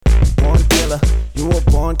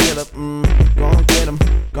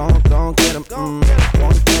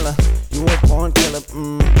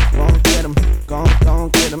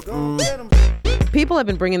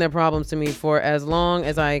bringing their problems to me for as long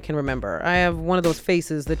as I can remember. I have one of those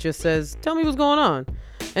faces that just says, tell me what's going on.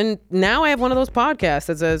 And now I have one of those podcasts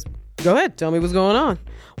that says, go ahead, tell me what's going on.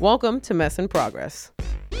 Welcome to Mess in Progress.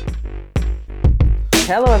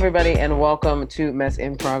 Hello, everybody, and welcome to Mess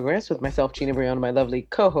in Progress with myself, Gina Brion, my lovely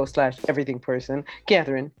co-host / everything person,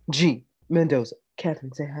 Catherine G. Mendoza.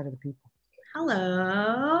 Catherine, say hi to the people.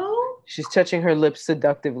 Hello. She's touching her lips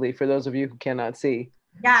seductively for those of you who cannot see.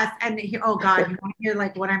 Yes, and oh God, you want to hear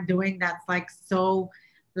like what I'm doing that's like so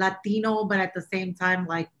Latino, but at the same time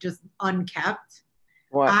like just unkept.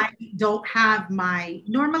 What? I don't have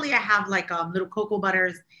normally I have like little cocoa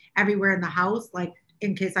butters everywhere in the house, like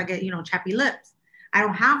in case I get, chappy lips. I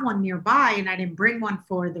don't have one nearby and I didn't bring one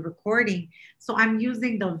for the recording. So I'm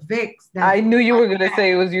using the Vicks. I knew you were going to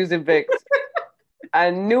say it was using Vicks. I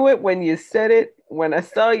knew it when you said it, when I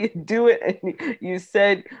saw you do it, and you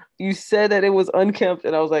said that it was unkempt,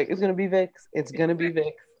 and I was like, it's going to be Vicks. It's going to be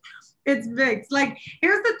Vicks. It's Vicks. Like,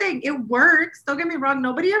 here's the thing. It works. Don't get me wrong.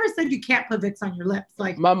 Nobody ever said you can't put Vicks on your lips.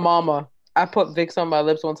 Like my mama, I put Vicks on my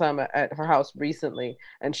lips one time at her house recently,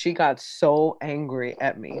 and she got so angry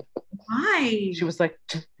at me. Why? She was like,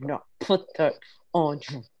 no, put that on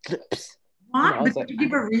your lips. Why? But did you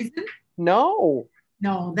give a reason? No.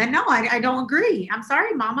 No, then no, I don't agree. I'm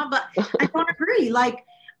sorry, mama, but I don't agree. Like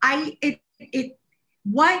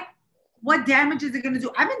what damage is it going to do?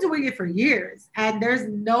 I've been doing it for years and there's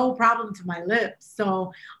no problem to my lips.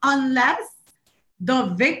 So unless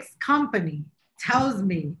the Vicks company tells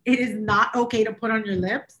me it is not okay to put on your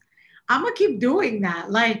lips, I'm going to keep doing that.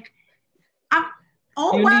 Like,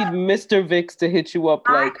 you need Mr. Vicks to hit you up.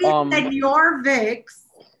 Like, your Vicks.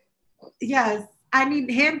 Yes. I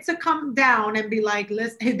need him to come down and be like,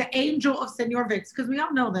 listen, the angel of Senor Vicks, because we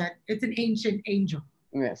all know that it's an ancient angel.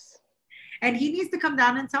 Yes. And he needs to come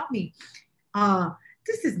down and tell me,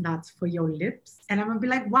 this is not for your lips. And I'm going to be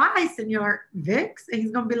like, why, Senor Vicks? And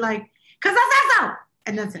he's going to be like, because I said so.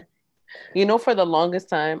 And that's it. For the longest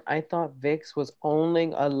time, I thought Vicks was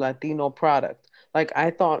only a Latino product. Like,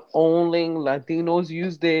 I thought only Latinos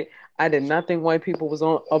used it. I did not think white people was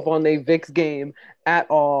up on their Vicks game at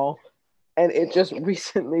all. And it just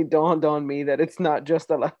recently dawned on me that it's not just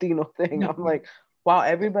a Latino thing. No. I'm like, wow,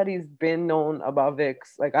 everybody's been known about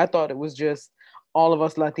Vicks. Like, I thought it was just all of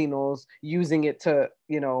us Latinos using it to,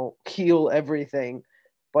 heal everything.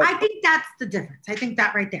 But I think that's the difference. I think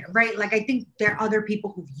that right there, right? Like, I think there are other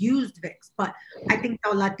people who've used Vicks, but I think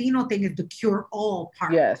the Latino thing is the cure-all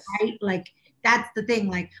part, yes. Right? Like, that's the thing.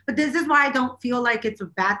 Like, but this is why I don't feel like it's a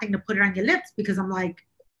bad thing to put it on your lips, because I'm like,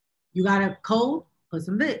 you got a cold, put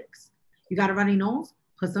some Vicks. You got a runny nose?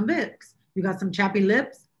 Put some Vicks. You got some chappy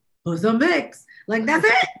lips? Put some Vicks. Like, that's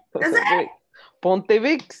it. That's it. Ponte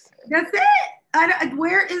Vicks. That's it.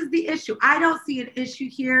 Where is the issue? I don't see an issue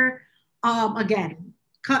here. Again,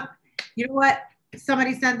 you know what?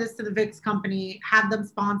 Somebody send this to the Vicks company. Have them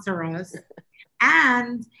sponsor us.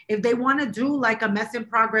 And if they want to do like a Mess in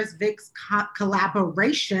Progress Vicks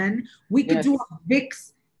collaboration, we could do a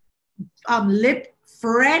Vicks lip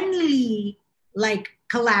friendly like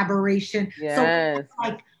collaboration. Yes. So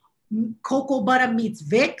like cocoa butter meets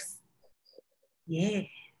Vicks. Yeah.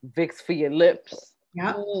 Vicks for your lips.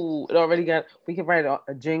 Yeah. Ooh, it already got, we can write a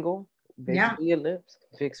jingle. Vicks for your lips.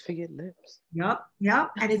 Vicks for your lips. Yep.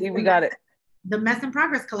 Yep. And see, we got it. The Mess in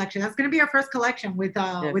Progress collection. That's going to be our first collection with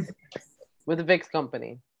the Vicks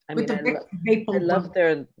company. I I love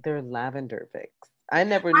their lavender Vicks. I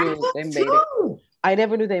never knew they made it. I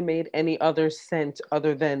never knew they made any other scent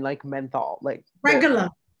other than like menthol, like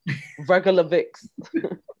regular Vicks,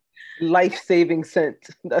 life-saving scent.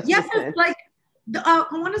 That's like I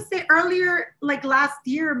want to say earlier, like last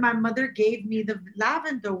year, my mother gave me the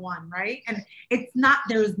lavender one, right? And it's not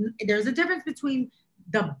there's a difference between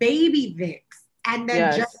the baby Vicks and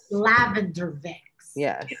then just lavender Vicks.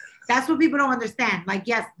 Yes. That's what people don't understand. Like,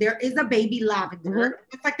 yes, there is a baby lavender.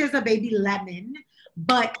 It's like there's a baby lemon,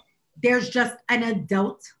 but there's just an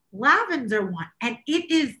adult lavender one. And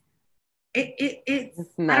it's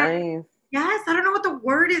nice. I don't know what the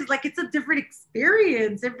word is. Like, it's a different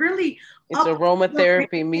experience. It's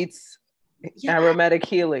aromatherapy meets aromatic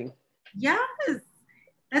healing. Yes.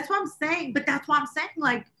 That's what I'm saying. But that's what I'm saying.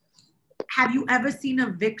 Like, have you ever seen a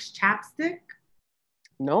Vicks chapstick?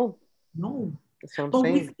 No. That's what I'm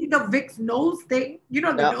saying. We see the Vicks nose thing.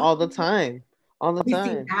 All the time.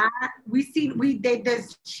 We see that.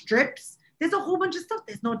 There's strips. There's a whole bunch of stuff.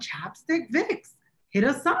 There's no chapstick Vicks. Hit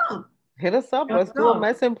us up. Let's do a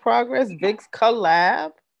Mess in Progress Vicks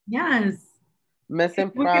collab. Yes. Mess in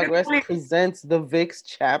Progress presents the Vicks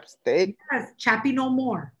chapstick. Yes. Chappy no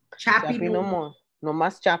more. Chappy no more. No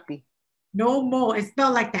más chappy. No more. It's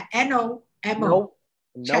spelled like the N-O-M-O. Nope.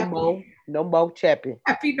 No Chappy, more. No more chapping.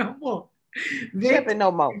 Chappy no more. Vicks, Chapping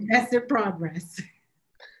no more. that's in progress.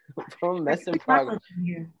 From I Mess in put my Progress. work in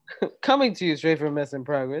here. Coming to you straight from Mess in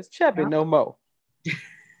Progress. Chapping no more. Yeah.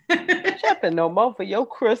 Chapping no more for your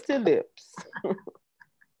crusty lips.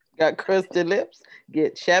 Got crusty lips?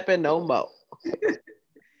 Get chapping no more.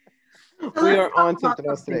 So We let's are talk on about something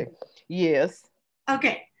else something. today. Yes.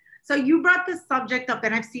 Okay. So you brought this subject up,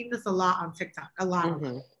 and I've seen this a lot on TikTok. A lot, a lot.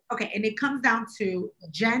 Mm-hmm. Okay, and it comes down to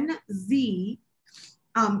Gen Z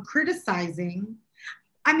criticizing.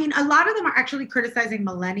 I mean, a lot of them are actually criticizing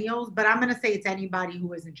millennials, but I'm going to say it's anybody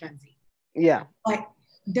who isn't Gen Z. Yeah. But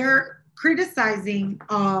they're criticizing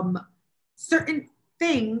certain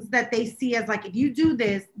things that they see as like, if you do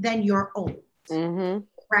this, then you're old, Mm-hmm.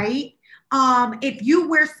 right? If you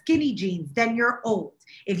wear skinny jeans, then you're old.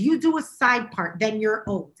 If you do a side part, then you're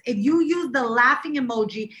old. If you use the laughing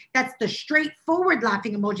emoji, that's the straightforward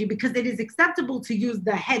laughing emoji because it is acceptable to use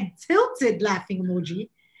the head tilted laughing emoji.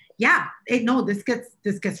 Yeah, no, this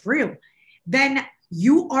gets real. Then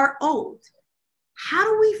you are old. How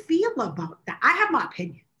do we feel about that? I have my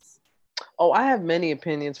opinions. Oh, I have many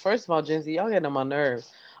opinions. First of all, Gen Z, y'all getting on my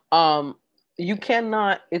nerves. Um, you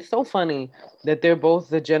cannot. It's so funny that they're both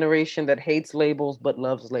the generation that hates labels but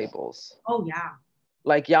loves labels. Oh yeah.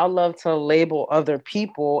 Like y'all love to label other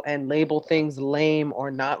people and label things lame or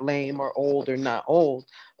not lame or old or not old,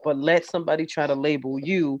 but let somebody try to label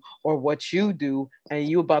you or what you do and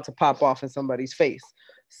you about to pop off in somebody's face.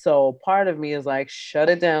 So part of me is like, shut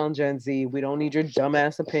it down, Gen Z. We don't need your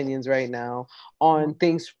dumbass opinions right now on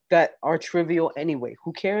things that are trivial anyway.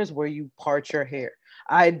 Who cares where you part your hair?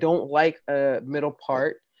 I don't like a middle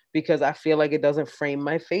part because I feel like it doesn't frame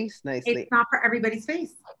my face It's nicely. not for everybody's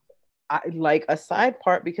face. I like a side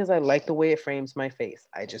part because I like the way it frames my face.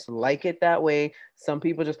 I just like it that way. Some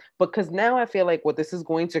people just because now I feel like what this is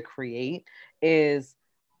going to create is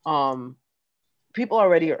um people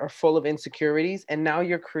already are full of insecurities and now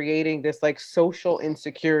you're creating this like social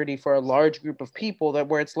insecurity for a large group of people that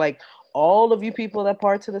where it's like all of you people that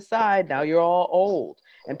part to the side now you're all old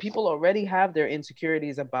and people already have their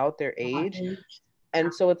insecurities about their age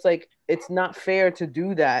and so it's like it's not fair to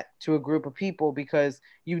do that to a group of people because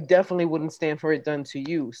you definitely wouldn't stand for it done to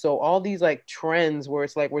you. So all these like trends where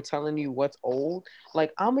it's like we're telling you what's old,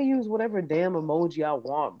 like I'm gonna use whatever damn emoji I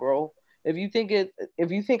want, bro. If you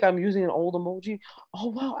think I'm using an old emoji, oh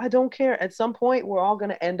well, I don't care. At some point we're all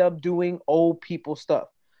gonna end up doing old people stuff.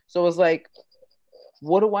 So it's like,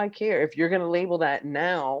 what do I care if you're gonna label that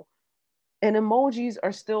now? And emojis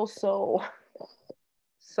are still so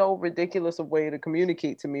ridiculous a way to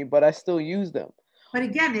communicate to me, but I still use them. But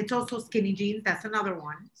again, it's also skinny jeans. That's another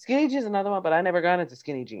one. Skinny jeans is another one, but I never got into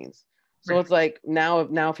skinny jeans. So Right. it's like now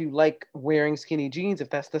if you like wearing skinny jeans, if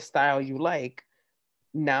that's the style you like,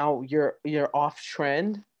 now you're off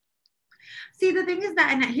trend. See, the thing is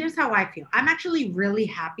that, and here's how I feel. I'm actually really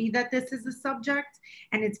happy that this is a subject,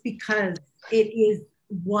 and it's because it is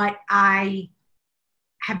what I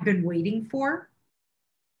have been waiting for.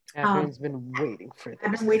 Catherine's been waiting for I've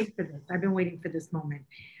been this. waiting for this. I've been waiting for this moment.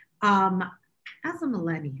 Um, as a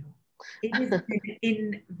millennial, it has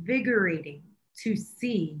been invigorating to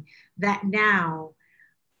see that now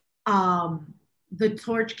the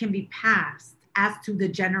torch can be passed as to the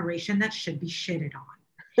generation that should be shitted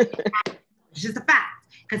on. It's just a fact.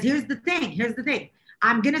 Because here's the thing. Here's the thing.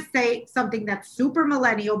 I'm going to say something that's super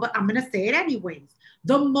millennial, but I'm going to say it anyways.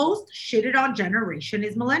 The most shitted on generation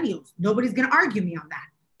is millennials. Nobody's going to argue me on that.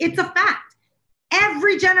 It's a fact.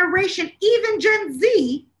 Every generation, even Gen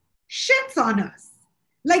Z, shits on us.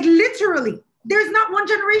 Like literally, there's not one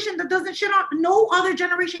generation that doesn't shit on. No other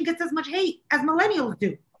generation gets as much hate as millennials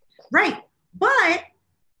do. Right. But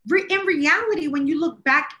in reality, when you look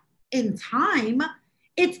back in time,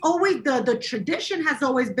 it's always the tradition has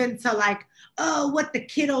always been to like, oh, what the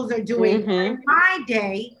kiddos are doing. Mm-hmm. In my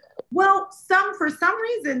day, well, for some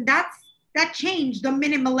reason that changed the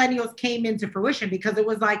minute millennials came into fruition because it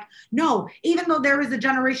was like, no, even though there is a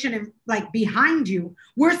generation like behind you,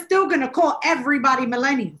 we're still gonna call everybody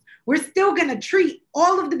millennials. We're still gonna treat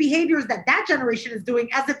all of the behaviors that generation is doing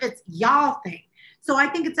as if it's y'all thing. So I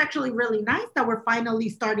think it's actually really nice that we're finally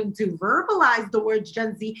starting to verbalize the words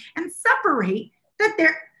Gen Z and separate that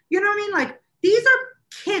they're, you know what I mean? Like these are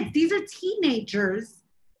kids, these are teenagers,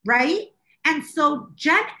 right? And so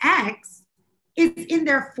Gen X is in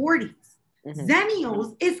their 40s. Mm-hmm.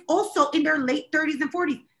 Zennials is also in their late 30s and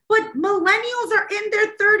 40s. But millennials are in their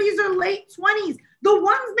 30s or late 20s. The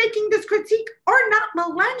ones making this critique are not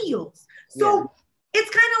millennials. So it's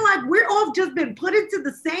kind of like we're all just been put into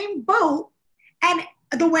the same boat. And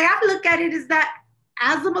the way I look at it is that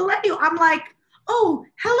as a millennial, I'm like, oh,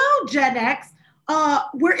 hello, Gen X.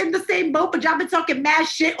 we're in the same boat, but y'all been talking mad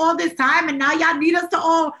shit all this time, and now y'all need us to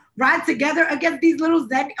all ride together against these little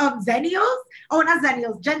Zennials? Oh, not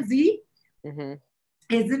Zennials, Gen Z. Mm-hmm.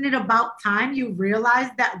 Isn't it about time you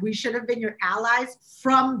realized that we should have been your allies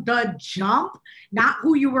from the jump, not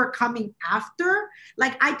who you were coming after?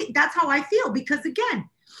 Like, I think that's how I feel, because again,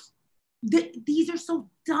 these are so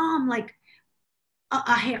dumb. Like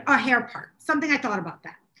a hair part. Something I thought about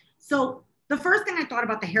that. So the first thing I thought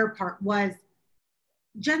about the hair part was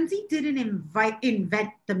Gen Z didn't invent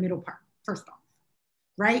the middle part, first off,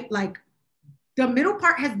 right? Like the middle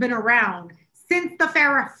part has been around since the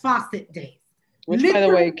Farrah Fawcett days. Which, by the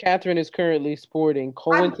way, Catherine is currently sporting,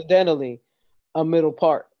 coincidentally, a middle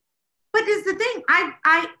part. But this is the thing.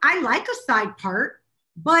 I like a side part,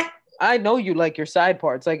 but I know you like your side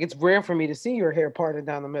parts. Like, it's rare for me to see your hair parted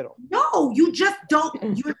down the middle. No, you just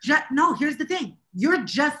don't. No, here's the thing. You're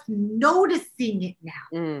just noticing it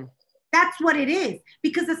now. That's what it is.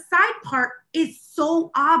 Because a side part is so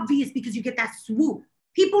obvious because you get that swoop.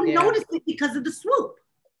 People notice it because of the swoop.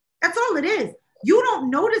 That's all it is. You don't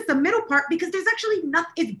notice the middle part because there's actually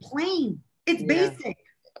nothing. It's plain. It's basic.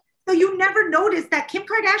 So you never notice that Kim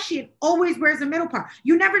Kardashian always wears a middle part.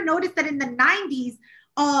 You never notice that in the 90s,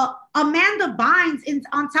 Amanda Bynes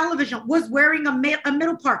on television was wearing a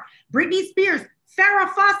middle part. Britney Spears, Farrah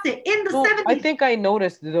Fawcett in the 70s. I think I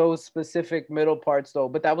noticed those specific middle parts though,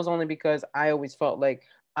 but that was only because I always felt like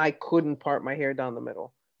I couldn't part my hair down the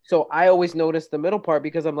middle. So I always noticed the middle part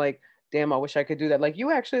because I'm like, damn, I wish I could do that. Like,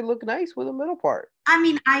 you actually look nice with a middle part. I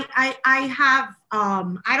mean, I have,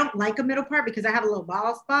 I don't like a middle part because I have a little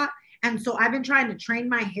bald spot. And so I've been trying to train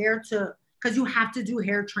my hair because you have to do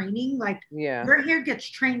hair training. Like your hair gets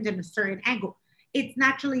trained in a certain angle. It's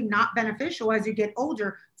naturally not beneficial as you get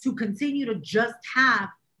older to continue to just have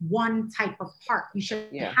one type of part. You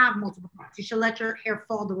should have multiple parts. You should let your hair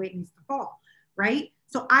fall the way it needs to fall, right?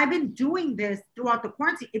 So I've been doing this throughout the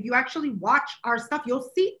quarantine. If you actually watch our stuff, you'll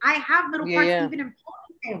see I have middle parts even in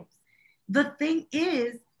ponytails. The thing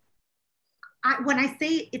is, when I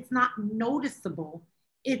say it's not noticeable,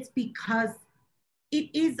 it's because it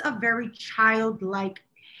is a very childlike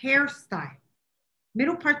hairstyle.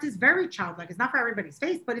 Middle parts is very childlike. It's not for everybody's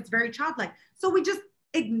face, but it's very childlike. So we just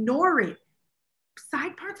ignore it.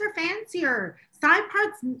 Side parts are fancier. Side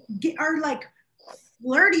parts are like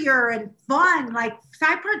flirtier and fun. Like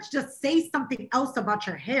side parts just say something else about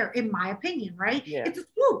your hair, in my opinion, right? Yeah. It's a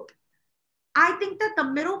swoop. I think that the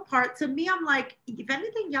middle part, to me, I'm like, if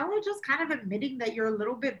anything, y'all are just kind of admitting that you're a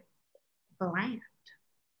little bit bland.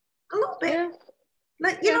 A little bit. Yeah.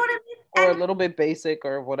 Like, you know what I mean? Or a little bit basic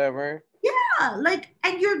or whatever. Yeah, like,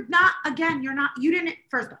 and you're not, again, you didn't,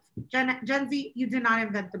 first off, Gen Z, you did not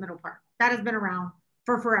invent the middle part. That has been around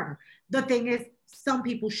for forever. The thing is, some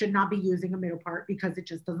people should not be using a middle part because it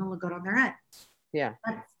just doesn't look good on their head. Yeah.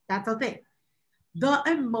 That's the thing. The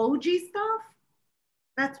emoji stuff,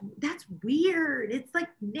 that's weird. It's like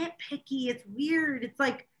nitpicky. It's weird. It's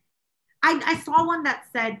like, I saw one that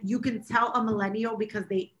said you can tell a millennial because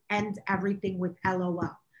they end everything with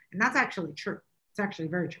LOL. And that's actually true. It's actually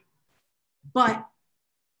very true. But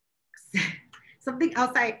something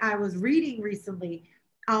else I was reading recently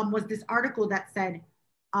was this article that said,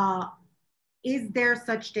 is there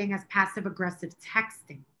such thing as passive aggressive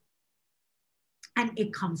texting? And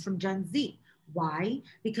it comes from Gen Z. Why?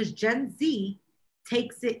 Because Gen Z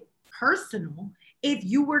takes it personal if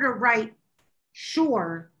you were to write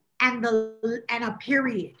sure and a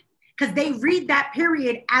period, because they read that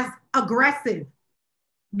period as aggressive,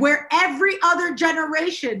 where every other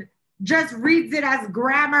generation just reads it as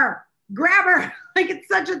grammar. Like it's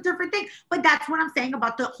such a different thing. But that's what I'm saying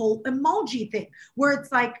about the whole emoji thing, where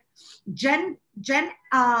it's like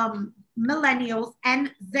millennials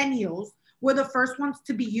and zennials were the first ones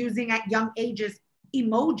to be using at young ages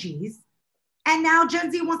emojis. And now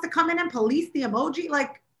Gen Z wants to come in and police the emoji.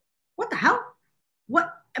 Like, what the hell?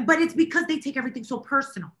 What? But it's because they take everything so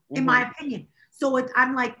personal, in my opinion. So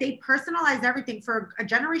I'm like, they personalize everything. For a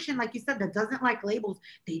generation, like you said, that doesn't like labels.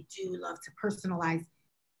 They do love to personalize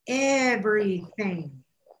everything.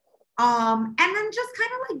 And then just kind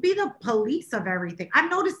of like be the police of everything. I'm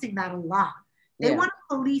noticing that a lot. They want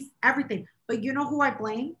to police everything. But you know who I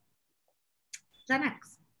blame? Gen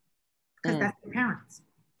X. Because that's their parents.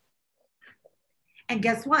 And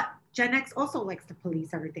guess what? Gen X also likes to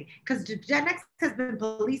police everything, because Gen X has been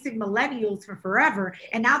policing millennials for forever.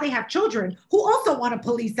 And now they have children who also want to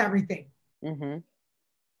police everything. Mm-hmm.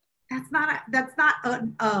 That's not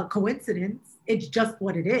a coincidence. It's just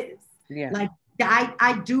what it is. Yeah. Like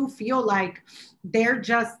I do feel like they're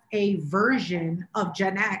just a version of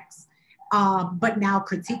Gen X, but now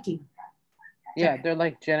critiquing. Yeah, they're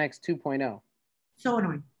like Gen X 2.0. So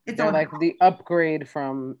annoying. It's so They're annoying. like the upgrade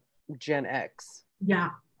from Gen X. Yeah.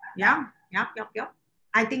 Yeah. Yep. Yep. Yep.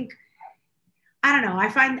 I think I don't know. I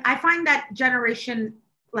find that generation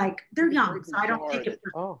like they're young, so I don't take it.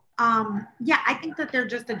 Oh. Yeah, I think that they're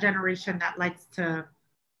just a generation that likes to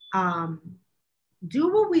um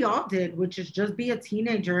do what we all did, which is just be a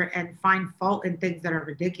teenager and find fault in things that are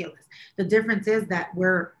ridiculous. The difference is that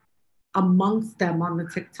we're amongst them on the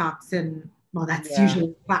TikToks and well, that's Yeah. usually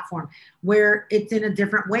the platform where it's in a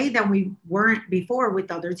different way than we weren't before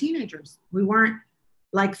with other teenagers. We weren't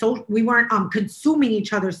we weren't consuming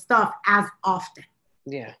each other's stuff as often.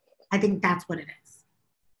 Yeah. I think that's what it is.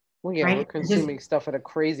 Well, yeah, we're Right? consuming stuff at a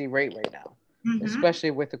crazy rate right now,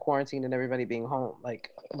 especially with the quarantine and everybody being home.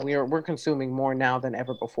 Like we're consuming more now than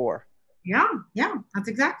ever before. Yeah, yeah, that's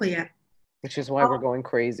exactly it. Which is why we're going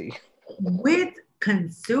crazy. With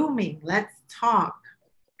consuming, let's talk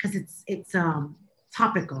because it's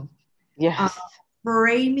topical. Yes.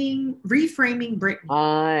 Reframing Britney.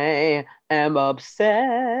 I am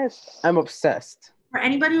obsessed. I'm obsessed. For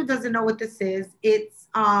anybody who doesn't know what this is, it's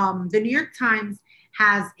the New York Times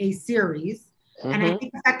has a series, and I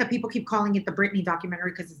think the fact that people keep calling it the Britney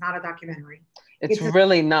documentary because it's not a documentary. It's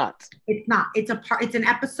really not. It's not. It's an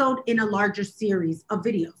episode in a larger series of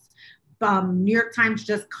videos. New York Times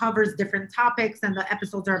just covers different topics, and the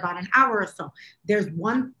episodes are about an hour or so. There's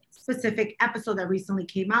one specific episode that recently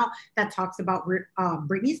came out that talks about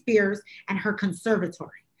Britney Spears and her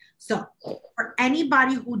conservatory. So for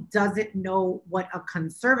anybody who doesn't know what a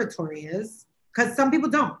conservatory is, because some people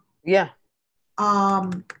don't. Yeah.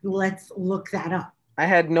 Let's look that up. I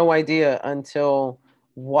had no idea until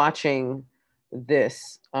watching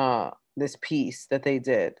this this piece that they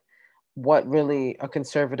did, what really a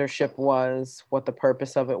conservatorship was, what the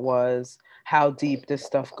purpose of it was, how deep this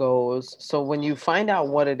stuff goes. So when you find out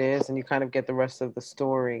what it is and you kind of get the rest of the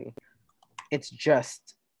story, it's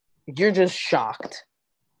just, you're just shocked.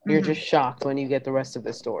 You're just shocked when you get the rest of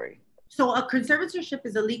the story. So a conservatorship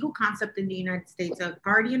is a legal concept in the United States. A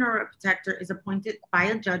guardian or a protector is appointed by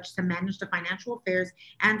a judge to manage the financial affairs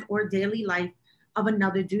and or daily life of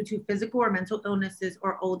another due to physical or mental illnesses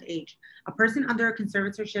or old age. A person under a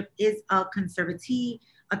conservatorship is a conservatee,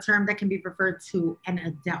 a term that can be referred to an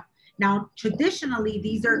adult. Now, traditionally,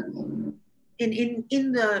 these are,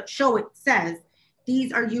 in the show it says,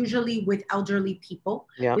 these are usually with elderly people,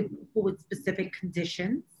 with people with specific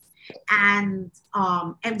conditions. And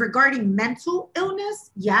regarding mental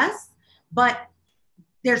illness, yes, but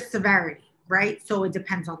there's severity, right? So it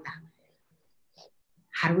depends on that.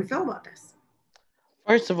 How do we feel about this?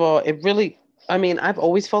 First of all, it really, I mean, I've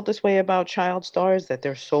always felt this way about child stars, that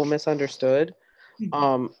they're so misunderstood.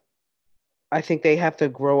 I think they have to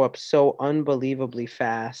grow up so unbelievably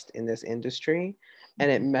fast in this industry,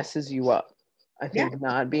 and it messes you up. I think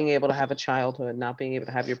not being able to have a childhood, not being able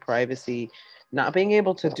to have your privacy, not being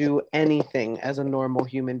able to do anything as a normal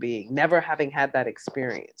human being, never having had that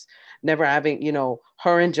experience, never having,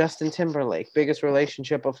 her and Justin Timberlake, biggest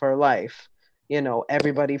relationship of her life,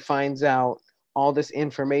 everybody finds out all this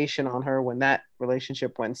information on her when that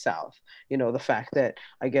relationship went south. The fact that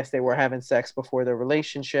I guess they were having sex before their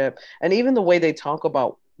relationship, and even the way they talk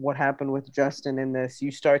about what happened with Justin in this, you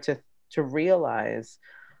start to realize,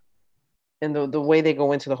 and the way they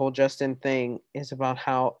go into the whole Justin thing is about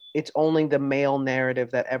how it's only the male narrative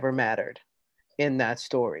that ever mattered in that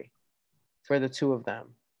story for the two of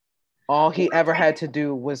them. All he ever had to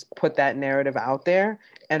do was put that narrative out there,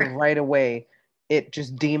 and right away it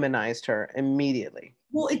just demonized her immediately.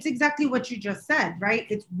 Well, it's exactly what you just said, right?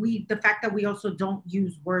 It's the fact that we also don't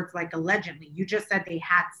use words like allegedly. You just said they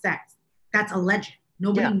had sex. That's alleged.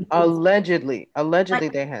 Nobody knows. Allegedly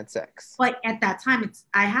they had sex. But at that time,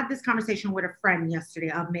 I had this conversation with a friend yesterday,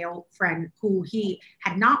 a male friend who he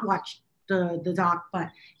had not watched the doc, but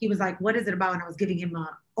he was like, "What is it about?" And I was giving him an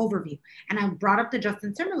overview, and I brought up the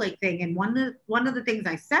Justin Timberlake thing, and one of the things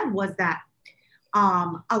I said was that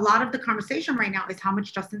a lot of the conversation right now is how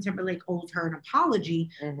much Justin Timberlake owes her an apology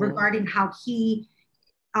regarding how he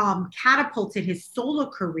catapulted his solo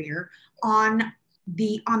career on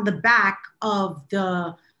the back of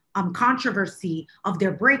the controversy of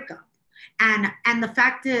their breakup. And the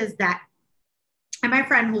fact is that, and my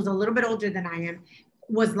friend who's a little bit older than I am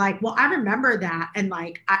was like, well, I remember that. And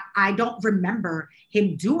like, I don't remember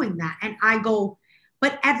him doing that. And I go,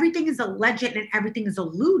 but everything is alleged and everything is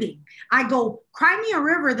alluding. I go, Cry Me a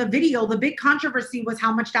River, the video, the big controversy was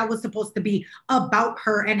how much that was supposed to be about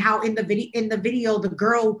her, and how in the video, the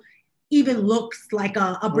girl even looks like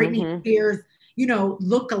a Britney Spears,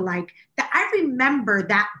 look-alike. That I remember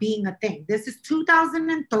that being a thing. This is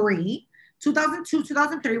 2002,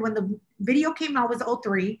 2003, when the video came out was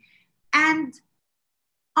 2003. And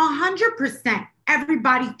 100%.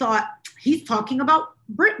 Everybody thought he's talking about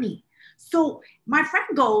Britney. So my friend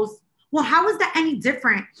goes, well, how is that any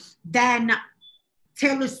different than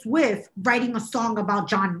Taylor Swift writing a song about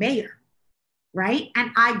John Mayer? Right.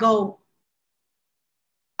 And I go,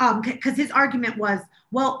 because his argument was,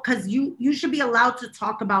 well, because you should be allowed to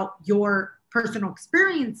talk about your personal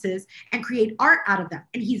experiences and create art out of them.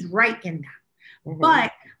 And he's right in that. Mm-hmm.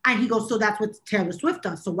 But and he goes, so that's what Taylor Swift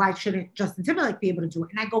does. So why shouldn't Justin Timberlake be able to do it?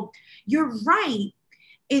 And I go, you're right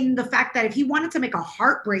in the fact that if he wanted to make a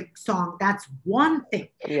heartbreak song, that's one thing.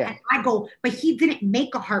 Yeah. And I go, but he didn't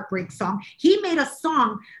make a heartbreak song. He made a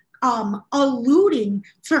song alluding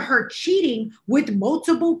to her cheating with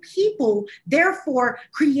multiple people, therefore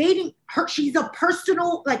creating her. She's a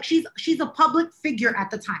personal, like she's a public figure at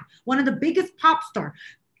the time, one of the biggest pop star.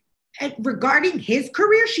 And regarding his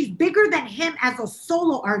career, she's bigger than him as a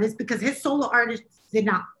solo artist because his solo artist did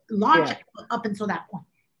not launch up until that point.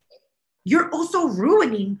 You're also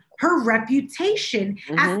ruining her reputation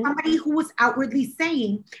as somebody who was outwardly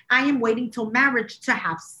saying, I am waiting till marriage to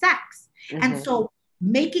have sex. And so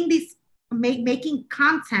making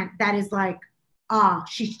content that is like,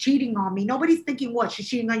 she's cheating on me. Nobody's thinking what? She's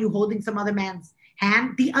cheating on you holding some other man's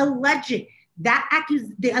hand. The alleged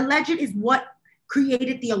is what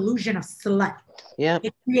created the illusion of slut. Yeah.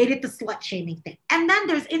 It created the slut shaming thing. And then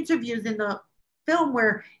there's interviews in the film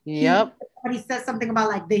where he says something about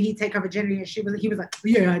like, did he take her virginity? And he was like,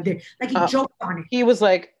 yeah, I did. Like he joked on it. He was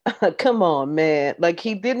like, come on, man. Like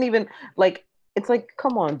he didn't even like, it's like,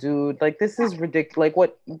 come on, dude. Like this is ridiculous. Like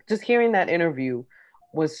what, just hearing that interview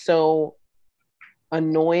was so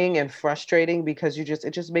annoying and frustrating because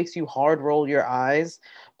it just makes you hard roll your eyes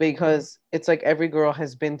because it's like every girl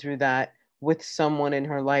has been through that with someone in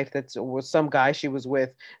her life was some guy she was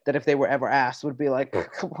with that if they were ever asked would be like,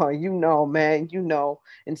 come on, man,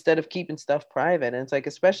 instead of keeping stuff private. And it's like,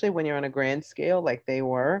 especially when you're on a grand scale, like they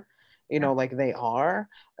were, like they are,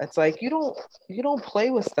 it's like, you don't play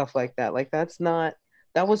with stuff like that. Like that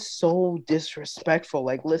was so disrespectful.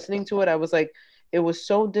 Like listening to it, I was like, it was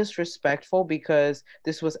so disrespectful because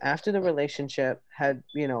this was after the relationship had,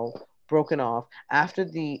 broken off, after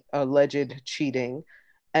the alleged cheating.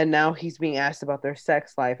 And now he's being asked about their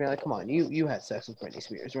sex life. And you're like, come on, you had sex with Britney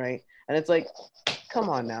Spears, right? And it's like, come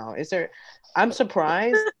on now. I'm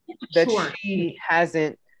surprised that she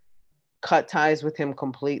hasn't cut ties with him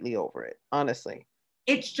completely over it, honestly.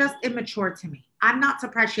 It's just immature to me. I'm not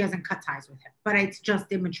surprised she hasn't cut ties with him, but it's just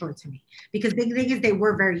immature to me. Because the thing is, they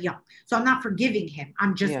were very young. So I'm not forgiving him.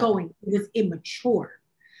 I'm just going, it was immature.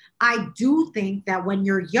 I do think that when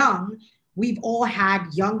you're young, we've all had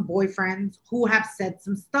young boyfriends who have said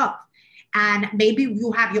some stuff. And maybe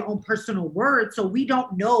you have your own personal words. So we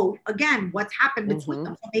don't know, again, what's happened between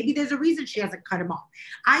them. So maybe there's a reason she hasn't cut him off.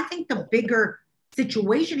 I think the bigger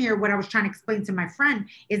situation here, what I was trying to explain to my friend,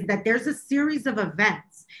 is that there's a series of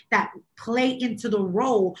events that play into the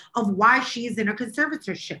role of why she's in a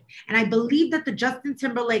conservatorship. And I believe that the Justin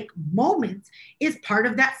Timberlake moment is part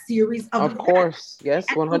of that series of events. Course. Yes,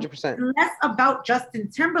 100%. Less about Justin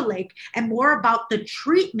Timberlake and more about the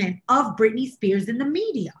treatment of Britney Spears in the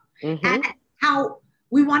media. And how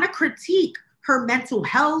we want to critique her mental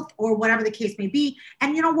health or whatever the case may be.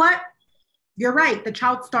 And you know what? You're right. The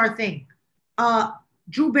child star thing.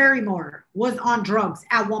 Drew Barrymore was on drugs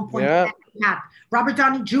at one point. Yep. Robert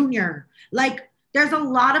Downey Jr. Like, there's a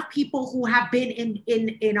lot of people who have been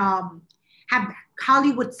have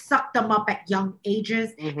Hollywood sucked them up at young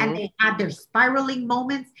ages, and they had their spiraling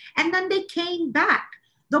moments, and then they came back.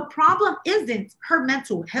 The problem isn't her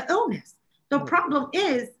mental illness. The problem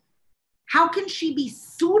is, how can she be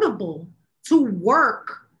suitable to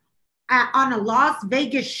work on a Las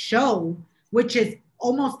Vegas show, which is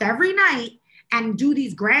almost every night, and do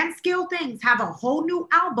these grand scale things, have a whole new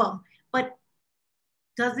album, but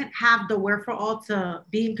doesn't have the wherewithal to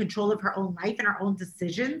be in control of her own life and her own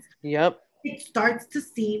decisions? Yep. It starts to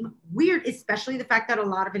seem weird, especially the fact that a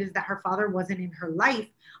lot of it is that her father wasn't in her life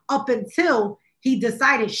up until he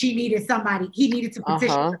decided he needed to petition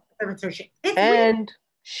for conservatorship. It's and weird.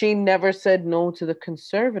 She never said no to the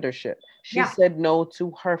conservatorship. She said no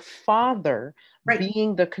to her father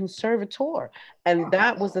being the conservator. And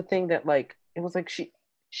that was the thing that, like, it was like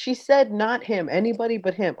she said not him, anybody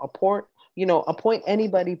but him. Appoint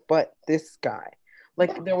anybody but this guy.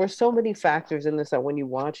 Like, there were so many factors in this that when you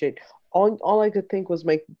watch it, all I could think was,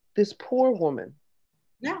 like, this poor woman.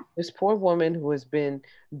 Yeah. This poor woman who has been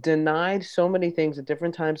denied so many things at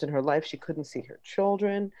different times in her life. She couldn't see her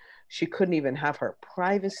children. She couldn't even have her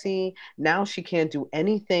privacy. Now she can't do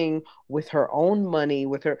anything with her own money,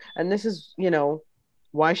 and this is,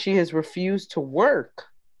 why she has refused to work.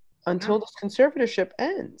 Yeah. until this conservatorship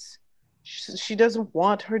ends. She doesn't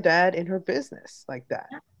want her dad in her business like that.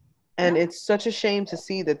 Yeah. And Yeah. it's such a shame to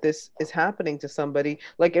see that this is happening to somebody.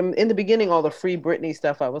 Like in the beginning, all the Free Britney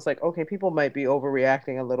stuff, I was like, okay, people might be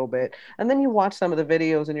overreacting a little bit. And then you watch some of the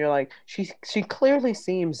videos and you're like, she clearly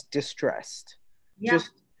seems distressed. Yeah.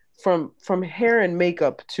 Just from hair and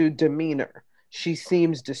makeup to demeanor, she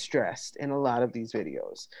seems distressed in a lot of these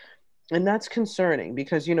videos. And that's concerning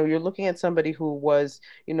because you're looking at somebody who was,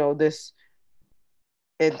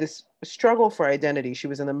 this struggle for identity she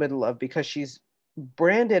was in the middle of because she's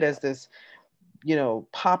branded as this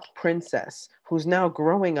pop princess who's now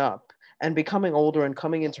growing up and becoming older and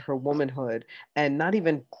coming into her womanhood, and not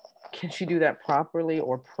even can she do that properly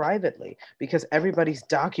or privately because everybody's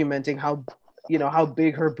documenting how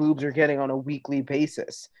big her boobs are getting on a weekly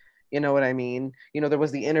basis. You know what I mean? There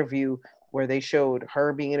was the interview where they showed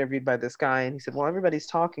her being interviewed by this guy, and he said, well, everybody's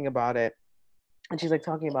talking about it. And she's like,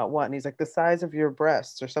 talking about what? And he's like, the size of your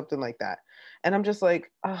breasts or something like that. And I'm just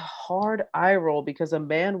like, a hard eye roll because a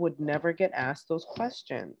man would never get asked those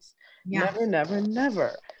questions. Yeah. Never, never,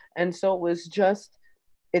 never. And so it was just,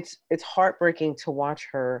 it's heartbreaking to watch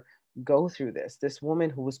her go through this woman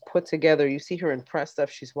who was put together. You see her in press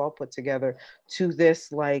stuff, she's well put together, to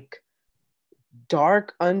this like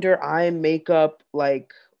dark under eye makeup,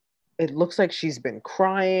 like it looks like she's been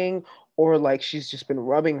crying or like she's just been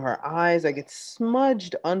rubbing her eyes, like it's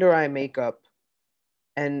smudged under eye makeup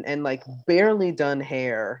and like barely done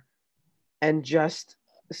hair, and just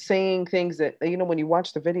saying things that when you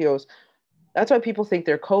watch the videos, that's why people think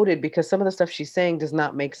they're coded, because some of the stuff she's saying does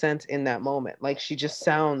not make sense in that moment. Like she just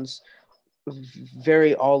sounds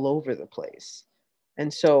very all over the place,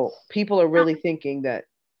 and so people are really thinking that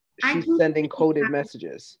I she's do sending think she coded has,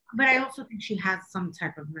 messages. but I also think she has some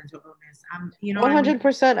type of mental illness. You know what I mean?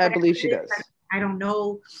 100%, I Whatever believe it she is, does. I don't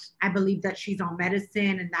know. I believe that she's on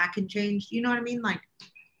medicine and that can change. You know what I mean? Like,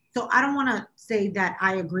 so I don't want to say that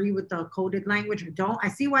I agree with the coded language or don't. I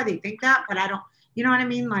see why they think that, but I don't. You know what I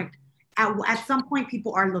mean? Like, at some point,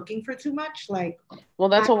 people are looking for too much. Like, Well,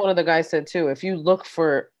 that's I, what one of the guys said too. If you look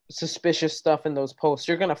for suspicious stuff in those posts,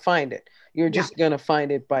 you're gonna find it. You're yeah, just gonna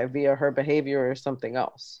find it by via her behavior or something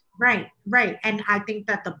else. right, right. And I think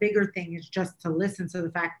that the bigger thing is just to listen to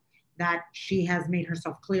the fact that she has made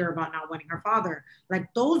herself clear about not wanting her father.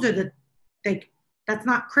 Like, those are the, like, that's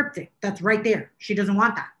not cryptic. That's right there. She doesn't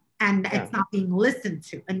want that. And Yeah. it's not being listened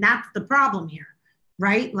to. And that's the problem here,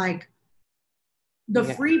 right? Like, the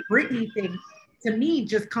Yeah. Free Britney thing to me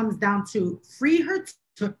just comes down to free her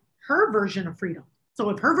to her version of freedom. So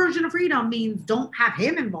if her version of freedom means don't have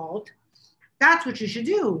him involved, that's what you should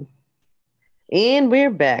do. And we're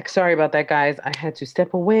back. Sorry about that, guys. I had to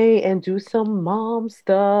step away and do some mom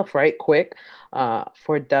stuff right quick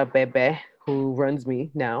for the bebe who runs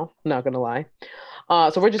me now. Not gonna lie.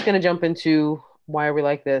 So we're just gonna jump into why are we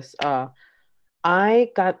like this.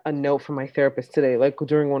 I got a note from my therapist today, like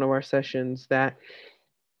during one of our sessions, that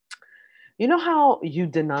you know how you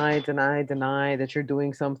deny that you're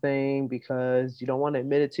doing something because you don't want to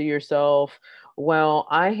admit it to yourself? Well,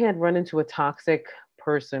 I had run into a toxic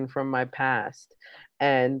person from my past,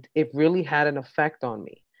 and it really had an effect on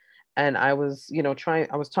me. And I was,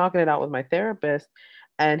 I was talking it out with my therapist,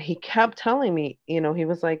 and he kept telling me, he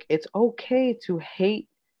was like, it's okay to hate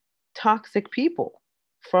toxic people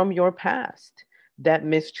from your past that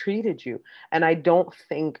mistreated you. And I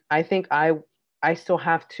think I still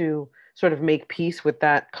have to sort of make peace with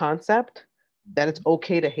that concept that it's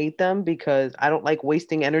okay to hate them because I don't like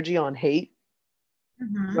wasting energy on hate.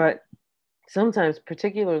 Mm-hmm. But sometimes,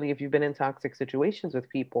 particularly if you've been in toxic situations with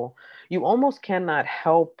people, you almost cannot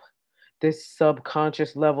help this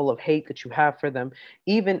subconscious level of hate that you have for them,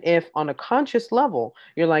 even if on a conscious level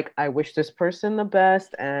you're like, I wish this person the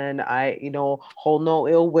best and I hold no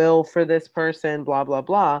ill will for this person, blah blah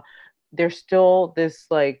blah. There's still this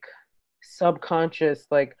like subconscious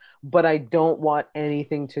like, but I don't want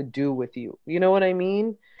anything to do with you, you know what I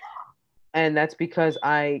mean? And that's because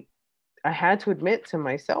I had to admit to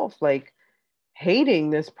myself, like,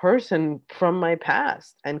 hating this person from my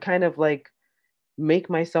past and kind of like make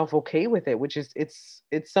myself okay with it, which is it's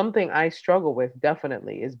something I struggle with,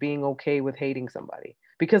 definitely, is being okay with hating somebody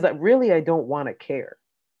because I don't want to care.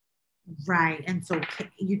 Right. And so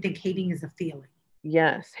you think hating is a feeling.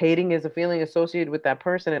 Yes, hating is a feeling associated with that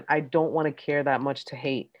person, and I don't want to care that much to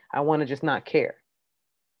hate. I want to just not care.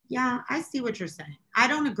 Yeah, I see what you're saying. I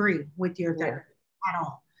don't agree with your Yeah. therapist at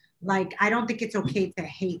all. Like, I don't think it's okay to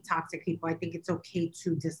hate toxic people. I think it's okay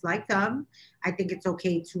to dislike them. I think it's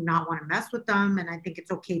okay to not want to mess with them. And I think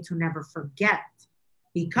it's okay to never forget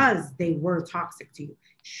because they were toxic to you.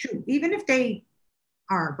 Shoot, even if they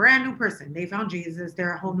are a brand new person. They found Jesus.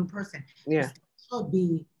 They're a whole new person. You Yeah. still should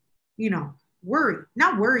be, you know, worried.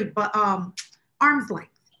 Not worried, but arm's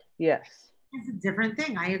length. Yes. It's a different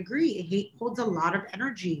thing. I agree. Hate holds a lot of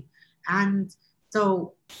energy. And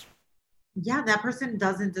so, yeah, that person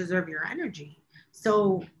doesn't deserve your energy.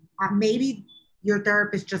 So maybe your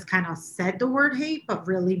therapist just kind of said the word hate, but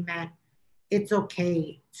really meant it's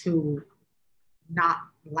okay to not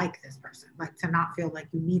like this person, like to not feel like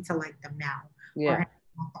you need to like them now, Yeah.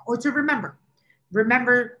 or to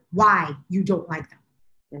remember why you don't like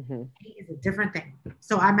them. Hmm. Hate is a different thing.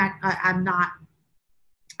 So I'm not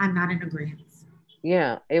in agreement.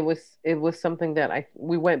 Yeah, it was something that I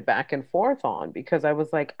we went back and forth on because I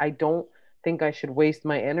was like, I don't think I should waste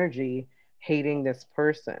my energy hating this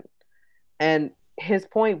person. And his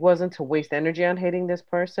point wasn't to waste energy on hating this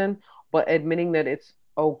person, but admitting that it's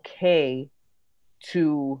okay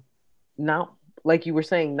to not, like you were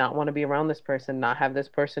saying, not want to be around this person, not have this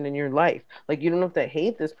person in your life. Like you don't have to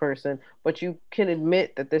hate this person, but you can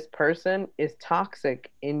admit that this person is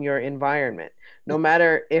toxic in your environment. No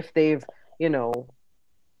matter if they've, you know,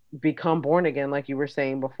 become born again, like you were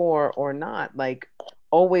saying before, or not. Like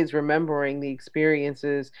always remembering the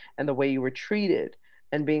experiences and the way you were treated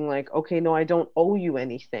and being like, okay, no, I don't owe you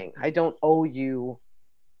anything. I don't owe you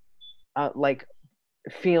like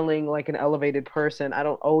feeling like an elevated person. I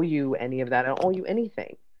don't owe you any of that. I don't owe you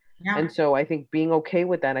anything. Yeah. And so I think being okay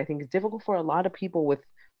with that, I think is difficult for a lot of people with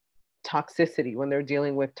toxicity when they're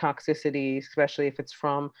dealing with toxicity, especially if it's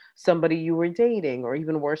from somebody you were dating, or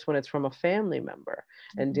even worse when it's from a family member,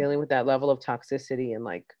 and dealing with that level of toxicity and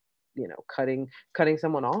like, you know, cutting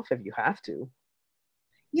someone off if you have to.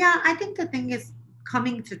 Yeah, I think the thing is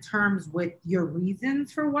coming to terms with your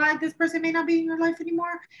reasons for why this person may not be in your life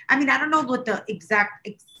anymore. I mean, I don't know what the exact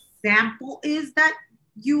example is that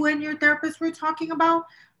you and your therapist were talking about,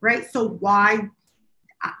 right? So why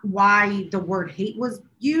the word hate was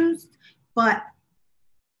used, but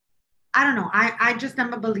I don't know. I just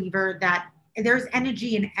am a believer that there's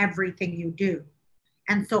energy in everything you do.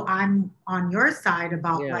 And so I'm on your side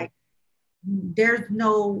about Yeah. like there's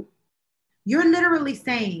no you're literally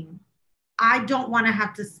saying I don't want to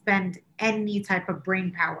have to spend any type of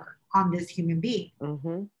brain power on this human being,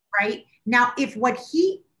 Mm-hmm. right? Now, if what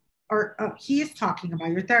he is talking about,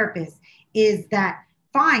 your therapist, is that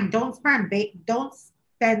fine, don't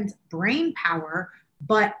spend brain power,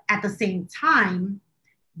 but at the same time,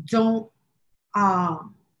 don't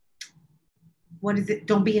um, what is it?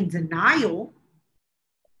 Don't be in denial.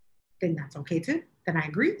 Then that's okay too. Then I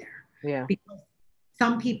agree there Yeah. because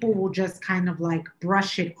some people will just kind of like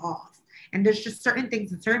brush it off. And there's just certain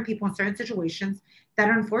things and certain people in certain situations that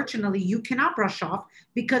unfortunately you cannot brush off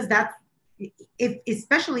because that's if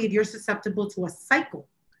especially if you're susceptible to a cycle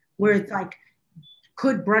where it's like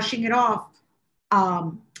could brushing it off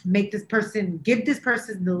make this person give this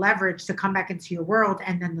person the leverage to come back into your world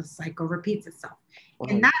and then the cycle repeats itself.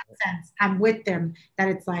 In that 100%. sense, I'm with them that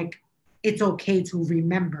it's like it's okay to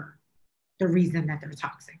remember the reason that they're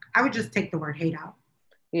toxic. I would just take the word hate out.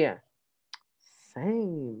 Yeah.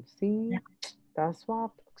 Same. Yeah. See, that's why I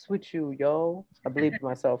fucks with you, yo. I believed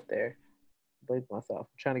myself there. I believed myself.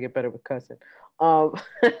 I'm trying to get better with cussing. Um,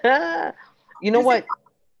 you know Just say what?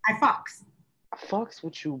 I fox. I fucks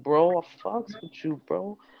with you, bro. I fucks with you,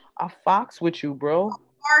 bro. I fox with you, bro.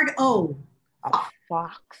 Hard O. I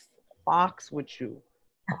Fox. fox with you.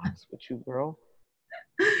 Fox with you, bro.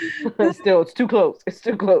 Still, it's too close. It's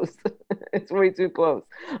too close. It's way too close.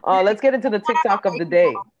 Let's get into the TikTok of the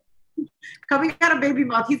day. Coming out of baby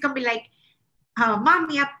mouth, he's gonna be like,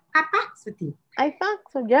 mommy, I fox with you. I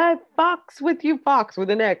fox. Yeah, I fox with you, fox with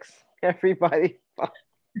an X. Everybody, fox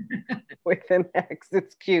with an X.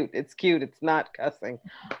 It's cute. It's cute. It's not cussing.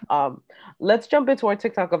 Um, let's jump into our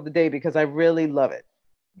TikTok of the day because I really love it.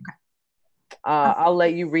 I'll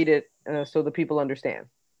let you read it so the people understand.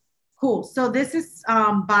 Cool. So this is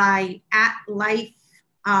by at Life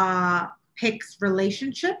Picks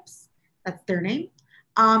Relationships. That's their name.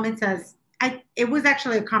 It says, it was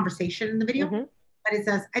actually a conversation in the video, Mm-hmm. but it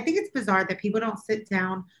says, I think it's bizarre that people don't sit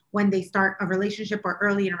down when they start a relationship or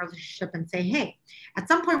early in a relationship and say, hey, at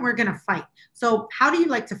some point we're going to fight. So how do you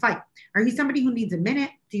like to fight? Are you somebody who needs a minute?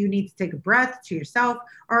 Do you need to take a breath to yourself?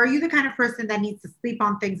 Or are you the kind of person that needs to sleep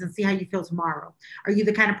on things and see how you feel tomorrow? Are you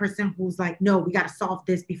the kind of person who's like, no, we got to solve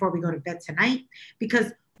this before we go to bed tonight?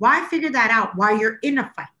 Because why figure that out while you're in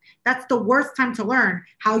a fight? That's the worst time to learn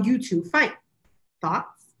how you two fight.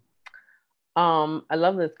 Thoughts? I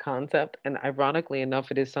love this concept, and ironically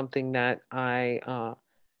enough, it is something that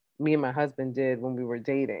me and my husband did when we were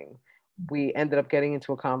dating. We ended up getting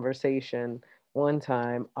into a conversation one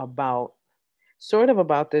time about sort of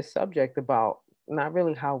about this subject about not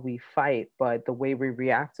really how we fight, but the way we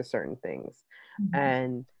react to certain things. Mhm.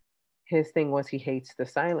 And his thing was he hates the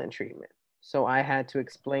silent treatment. So I had to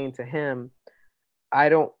explain to him, I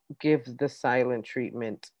don't give the silent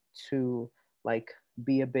treatment to like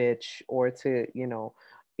be a bitch or to,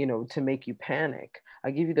 to make you panic.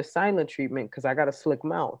 I give you the silent treatment because I got a slick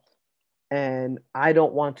mouth and I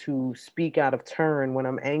don't want to speak out of turn when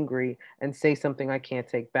I'm angry and say something I can't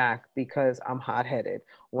take back because I'm hot headed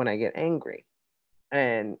when I get angry.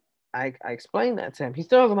 And I explained that to him. He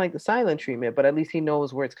still doesn't like the silent treatment, but at least he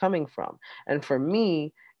knows where it's coming from. And for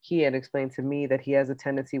me, he had explained to me that he has a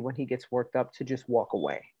tendency when he gets worked up to just walk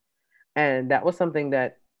away. And that was something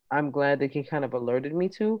that I'm glad that he kind of alerted me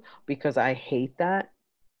to because I hate that.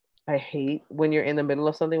 I hate when you're in the middle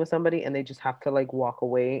of something with somebody and they just have to like walk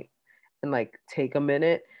away and like take a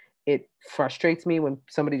minute. It frustrates me when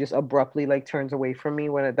somebody just abruptly like turns away from me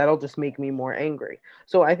that'll just make me more angry.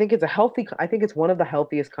 So I think it's one of the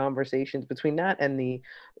healthiest conversations between that and the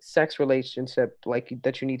sex relationship like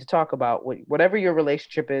that you need to talk about. Whatever your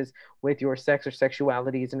relationship is with your sex or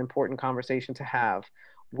sexuality is an important conversation to have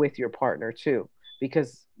with your partner too,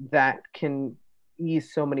 because that can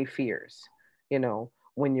ease so many fears, you know,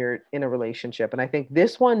 when you're in a relationship. And I think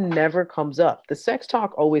this one never comes up. The sex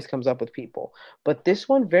talk always comes up with people, but this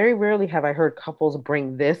one, very rarely have I heard couples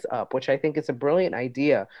bring this up, which I think is a brilliant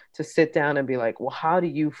idea to sit down and be like, well, how do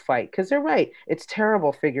you fight? Because they're right. It's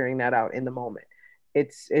terrible figuring that out in the moment.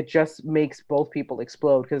 It just makes both people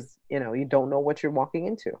explode because you don't know what you're walking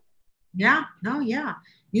into. Yeah, no, yeah.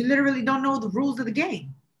 You literally don't know the rules of the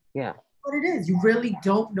game. Yeah. What it is. You really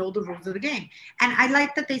don't know the rules of the game. And I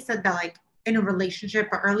like that they said that like in a relationship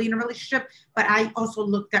or early in a relationship, but I also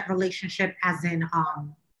looked at relationship as in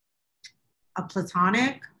a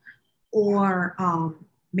platonic or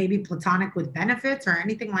maybe platonic with benefits or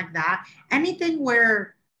anything like that. Anything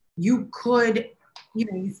where you could,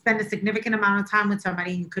 you spend a significant amount of time with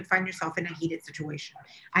somebody and you could find yourself in a heated situation.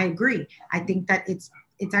 I agree. I think that it's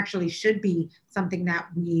actually should be something that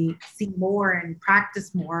we see more and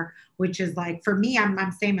practice more, which is like for me,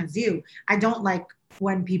 I'm same as you. I don't like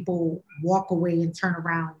when people walk away and turn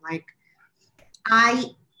around. Like I,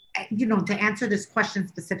 to answer this question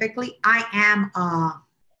specifically, I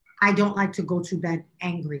don't like to go to bed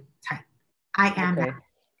angry type. I am that.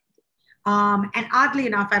 Okay. And oddly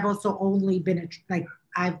enough, I've also only been like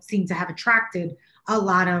I've seemed to have attracted a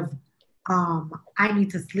lot of I need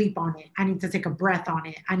to sleep on it. I need to take a breath on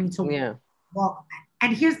it. I need to Yeah. walk.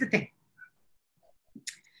 And here's the thing.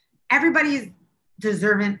 Everybody is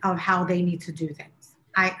deserving of how they need to do things.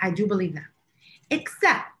 I do believe that.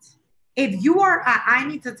 Except if you are, I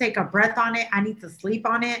need to take a breath on it. I need to sleep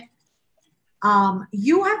on it.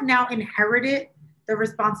 You have now inherited the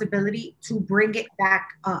responsibility to bring it back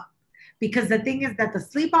up. Because the thing is that the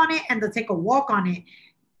sleep on it and the take a walk on it,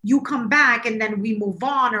 you come back and then we move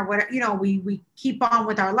on or whatever, we keep on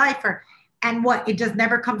with our life and what, it just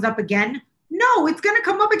never comes up again. No, it's going to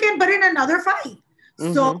come up again, but in another fight.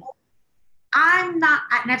 So Mm-hmm. I'm not,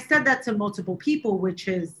 and I've said that to multiple people, which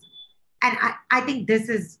is, and I think this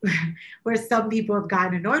is where some people have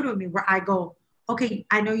gotten annoyed with me, where I go, okay,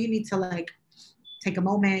 I know you need to like take a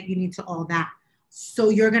moment, you need to all that. So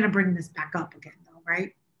you're going to bring this back up again, though,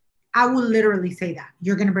 right? I will literally say that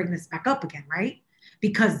you're going to bring this back up again, right?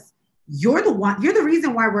 Because you're the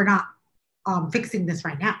reason why we're not fixing this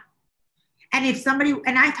right now. And if somebody,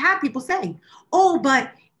 and I've had people say, oh,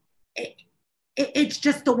 but it's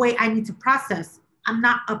just the way I need to process. I'm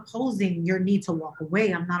not opposing your need to walk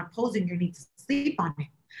away. I'm not opposing your need to sleep on it.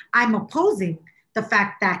 I'm opposing the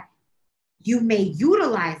fact that you may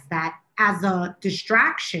utilize that as a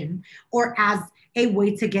distraction or as a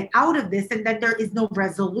way to get out of this, and then there is no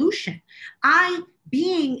resolution. I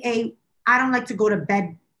don't like to go to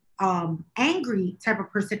bed angry type of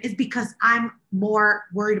person is because I'm more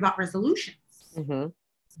worried about resolutions. Mm-hmm.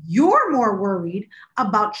 You're more worried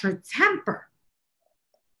about your temper.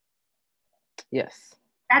 Yes.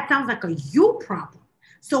 That sounds like a you problem.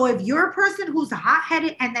 So if you're a person who's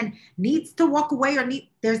hot-headed and then needs to walk away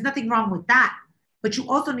there's nothing wrong with that. But you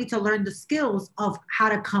also need to learn the skills of how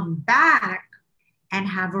to come back and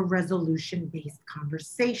have a resolution-based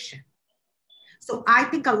conversation. So I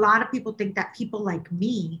think a lot of people think that people like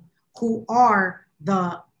me, who are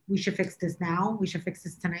the we should fix this now, we should fix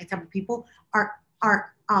this tonight type of people, are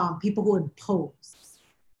people who impose.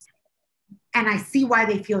 And I see why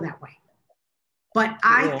they feel that way. But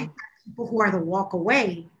I Yeah. think that people who are the walk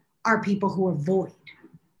away are people who avoid.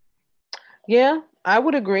 Yeah, I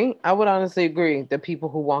would agree. I would honestly agree that people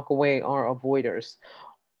who walk away are avoiders.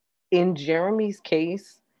 In Jeremy's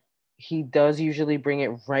case, he does usually bring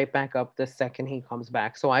it right back up the second he comes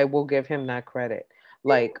back. So I will give him that credit.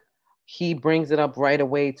 Like, he brings it up right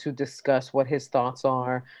away to discuss what his thoughts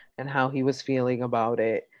are and how he was feeling about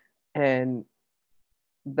it. And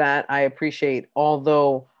that I appreciate,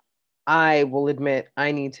 although I will admit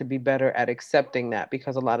I need to be better at accepting that,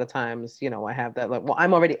 because a lot of times, I have that like, well,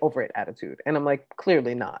 I'm already over it attitude. And I'm like,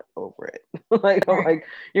 clearly not over it. I'm like,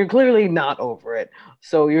 you're clearly not over it.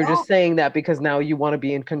 So you're just saying that because now you want to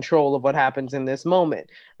be in control of what happens in this moment.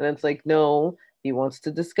 And it's like, no, he wants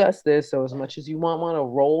to discuss this. So as much as you want to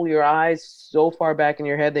roll your eyes so far back in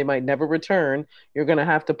your head, they might never return. You're going to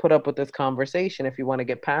have to put up with this conversation if you want to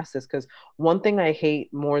get past this. Because one thing I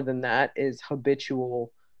hate more than that is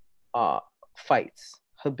habitual uh, fights,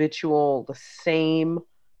 habitual, the same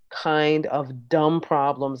kind of dumb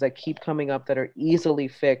problems that keep coming up that are easily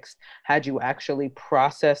fixed had you actually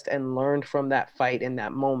processed and learned from that fight in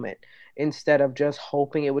that moment, instead of just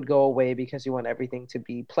hoping it would go away because you want everything to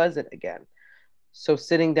be pleasant again. So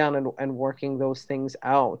sitting down and working those things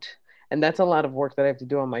out. And that's a lot of work that I have to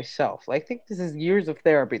do on myself. I think this is years of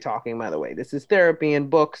therapy talking, by the way. This is therapy and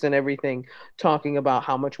books and everything, talking about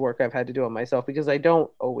how much work I've had to do on myself, because I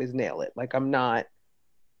don't always nail it. Like, I'm not,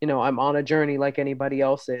 I'm on a journey like anybody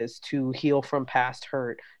else is, to heal from past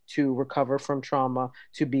hurt, to recover from trauma,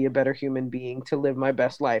 to be a better human being, to live my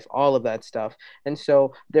best life, all of that stuff. And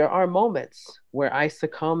so there are moments where I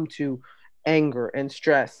succumb to anger and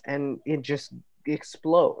stress and it just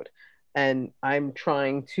explode. And I'm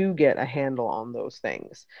trying to get a handle on those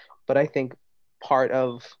things. But I think part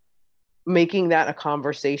of making that a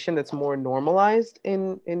conversation that's more normalized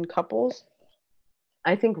in couples,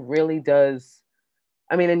 I think really does.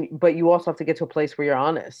 I mean, but you also have to get to a place where you're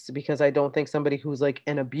honest, because I don't think somebody who's like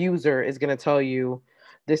an abuser is going to tell you,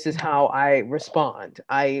 this is how I respond.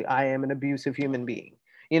 I am an abusive human being.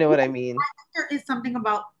 You know what I mean? I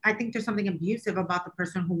think there's something abusive about the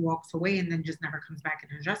person who walks away and then just never comes back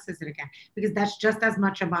and addresses it again, because that's just as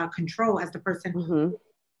much about control as the person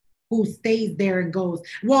who stays there and goes,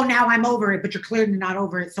 well, now I'm over it, but you're clearly not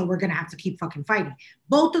over it, so we're going to have to keep fucking fighting.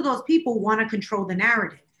 Both of those people want to control the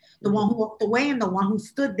narrative. The one who walked away and the one who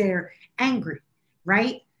stood there angry,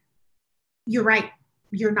 right? You're right.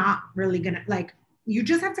 You're not really going to, like, you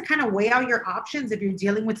just have to kind of weigh out your options if you're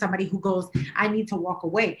dealing with somebody who goes, I need to walk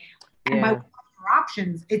away. And by weighing out your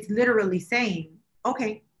options, it's literally saying,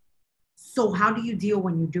 okay, so how do you deal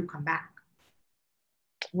when you do come back?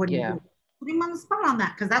 What do you do? Put him on the spot on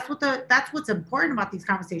that, because that's what's important about these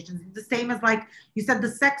conversations. The same as, like you said, the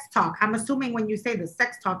sex talk. I'm assuming when you say the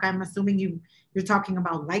sex talk, I'm assuming you're talking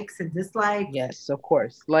about likes and dislikes. Yes, of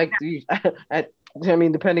course. Like, I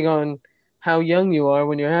mean, depending on how young you are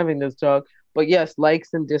when you're having this talk, but yes,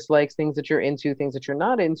 likes and dislikes, things that you're into, things that you're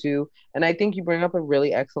not into. And I think you bring up a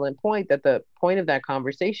really excellent point, that the point of that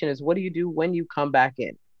conversation is, what do you do when you come back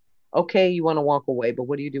in? Okay, you want to walk away, but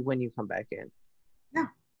what do you do when you come back in? Yeah.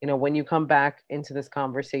 When you come back into this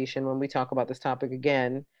conversation, when we talk about this topic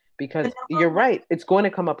again, because you're right, it's going to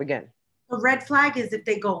come up again. The red flag is if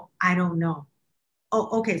they go, I don't know.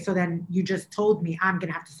 Oh, okay, so then you just told me I'm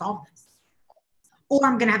going to have to solve this. Or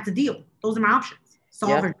I'm going to have to deal. Those are my options.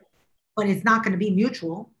 Solve it. But it's not going to be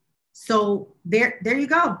mutual. So there you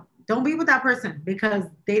go. Don't be with that person because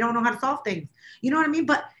they don't know how to solve things. You know what I mean?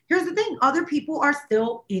 But here's the thing. Other people are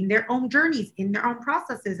still in their own journeys, in their own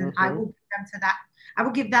processes. And I will give them to that. I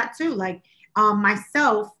will give that too. Like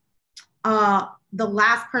myself, the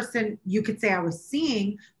last person you could say I was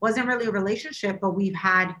seeing wasn't really a relationship, but we've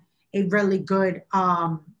had a really good,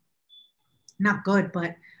 not good,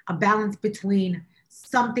 but a balance between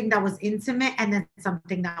something that was intimate and then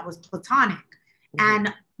something that was platonic.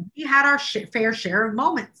 And we had our fair share of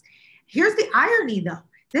moments. Here's the irony though.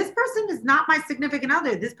 This person is not my significant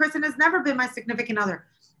other. This person has never been my significant other.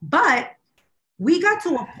 But we got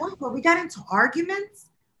to a point where we got into arguments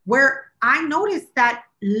where I noticed that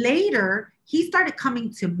later he started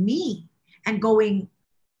coming to me and going,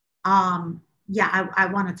 yeah, I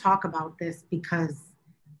want to talk about this because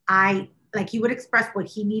he would express what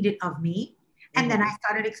he needed of me. And then I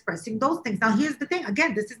started expressing those things. Now, here's the thing.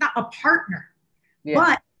 Again, this is not a partner.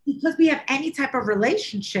 But because we have any type of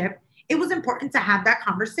relationship, it was important to have that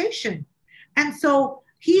conversation. And so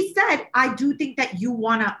he said, I do think that you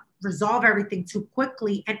want to resolve everything too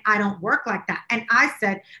quickly. And I don't work like that. And I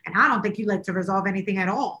said, and I don't think you like to resolve anything at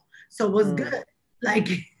all. So what's good? Like,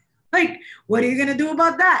 what are you going to do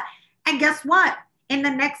about that? And guess what? In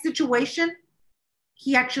the next situation,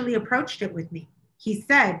 he actually approached it with me. He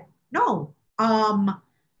said, no, I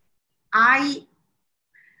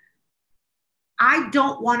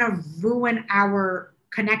don't want to ruin our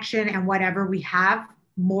connection and whatever we have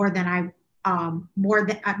more than more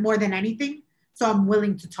than anything. So I'm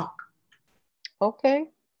willing to talk. Okay.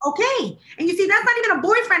 Okay. And you see, that's not even a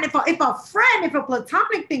boyfriend. If a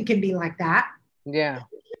platonic thing can be like that, Yeah.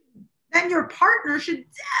 then your partner should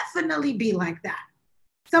definitely be like that.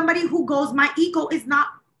 Somebody who goes, my ego is not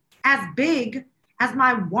as big as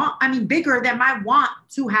my want, I mean, bigger than my want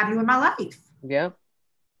to have you in my life. Yeah.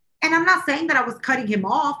 And I'm not saying that I was cutting him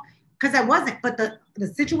off because I wasn't, but the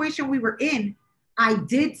situation we were in, I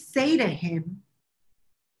did say to him,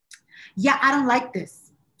 yeah, I don't like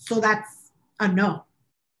this. So that's a no,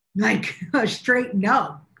 like a straight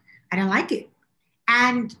no. I don't like it.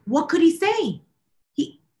 And what could he say?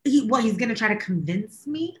 He's going to try to convince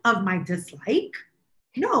me of my dislike?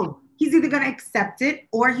 No, he's either going to accept it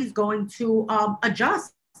or he's going to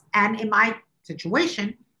adjust. And in my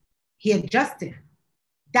situation, he adjusted.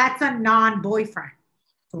 That's a non-boyfriend.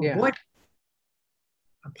 So Yeah.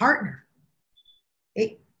 a partner.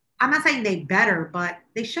 I'm not saying they better, but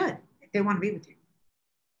they should if they want to be with you.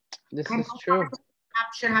 This And is true.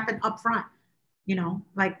 should happen up front. You know,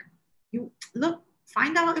 like you look,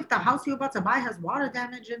 find out if the house you're about to buy has water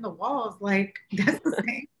damage in the walls. Like that's the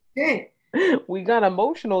same shit. We got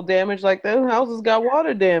emotional damage, like those houses got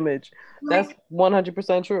water damage. That's Like,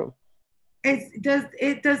 100% true.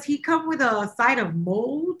 does he come with a side of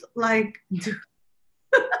mold? Like,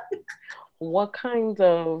 What kinds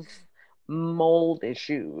of mold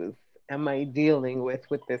issues am I dealing with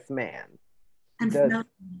this man? I'm Does smelling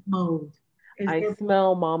mold. Is I there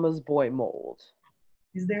smell mama's boy mold?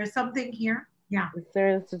 is there something here? Yeah. Is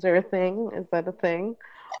there a thing? Is that a thing?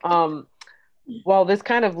 Um, well, this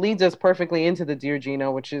kind of leads us perfectly into the Dear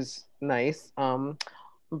Gina, which is nice.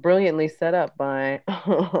 Brilliantly set up by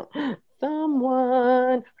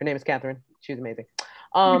someone. Her name is Catherine. She's amazing.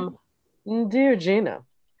 Um, Dear Gina,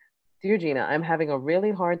 Dear Gina, I'm having a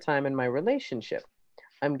really hard time in my relationship.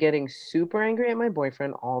 I'm getting super angry at my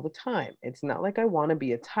boyfriend all the time. It's not like I want to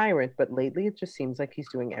be a tyrant, but lately it just seems like he's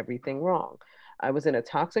doing everything wrong. I was in a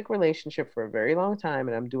toxic relationship for a very long time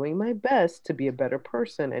and I'm doing my best to be a better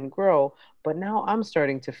person and grow, but now I'm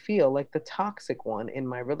starting to feel like the toxic one in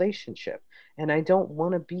my relationship, and I don't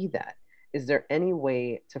want to be that. Is there any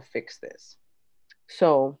way to fix this?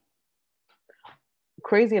 So,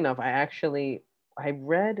 crazy enough, I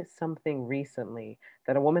read something recently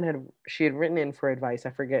that a woman had written in for advice.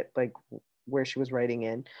 I forget like where she was writing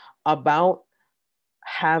in about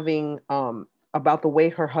having about the way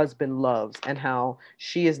her husband loves and how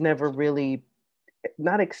she has never really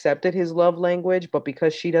not accepted his love language, but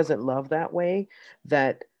because she doesn't love that way,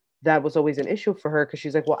 that that was always an issue for her because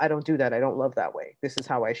she's like, well, I don't do that. I don't love that way. This is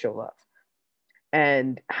how I show love.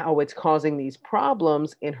 And how it's causing these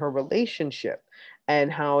problems in her relationship,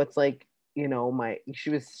 and how it's like, my she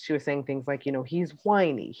was saying things like, he's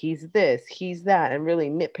whiny, he's this, he's that, and really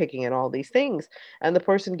nitpicking at all these things. And the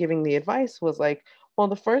person giving the advice was like, well,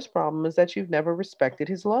 the first problem is that you've never respected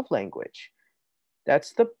his love language.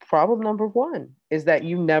 That's the problem number one, is that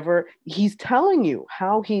he's telling you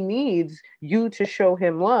how he needs you to show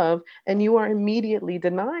him love, and you are immediately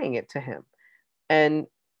denying it to him. And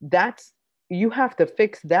that's, you have to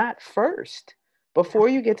fix that first. Before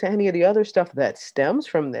you get to any of the other stuff that stems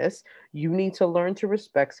from this, you need to learn to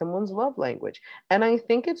respect someone's love language. And I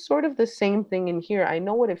think it's sort of the same thing in here. I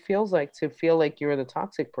know what it feels like to feel like you're the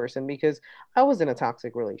toxic person because I was in a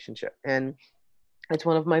toxic relationship. And it's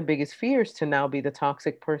one of my biggest fears to now be the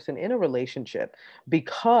toxic person in a relationship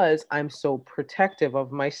because I'm so protective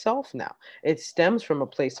of myself now. It stems from a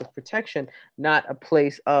place of protection, not a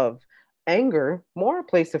place of anger, more a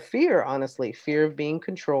place of fear, honestly. Fear of being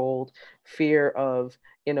controlled, fear of,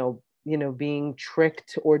 being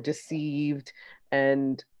tricked or deceived.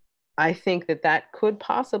 And I think that that could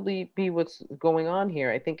possibly be what's going on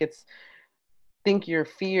here. I think your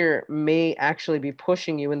fear may actually be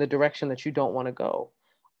pushing you in the direction that you don't want to go.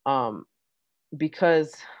 Um,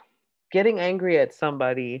 because getting angry at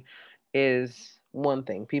somebody is one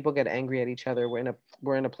thing. People get angry at each other.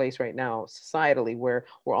 We're in a place right now societally where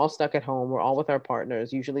we're all stuck at home. We're all with our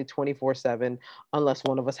partners, usually 24/7, unless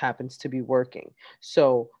one of us happens to be working.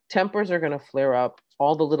 So tempers are going to flare up.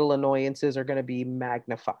 All the little annoyances are going to be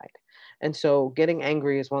magnified. And so getting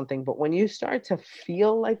angry is one thing, but when you start to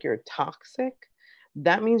feel like you're toxic,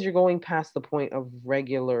 that means you're going past the point of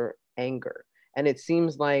regular anger. And it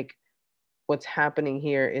seems like what's happening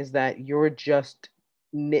here is that you're just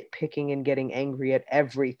nitpicking and getting angry at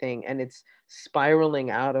everything, and it's spiraling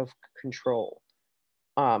out of control.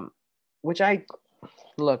 Um, which I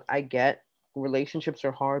get. Relationships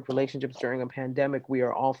are hard. Relationships during a pandemic, we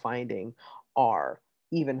are all finding, are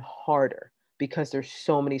even harder because there's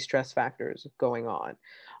so many stress factors going on.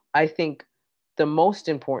 I think The most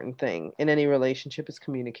important thing in any relationship is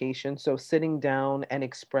communication. So sitting down and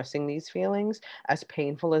expressing these feelings, as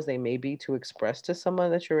painful as they may be to express to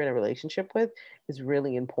someone that you're in a relationship with, is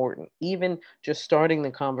really important. Even just starting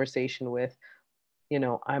the conversation with,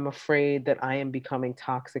 I'm afraid that I am becoming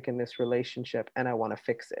toxic in this relationship and I want to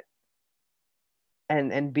fix it.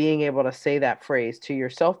 And being able to say that phrase to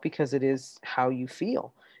yourself, because it is how you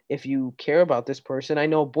feel. If you care about this person, I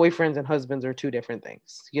know boyfriends and husbands are two different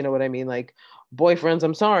things. You know what I mean? Like, boyfriends,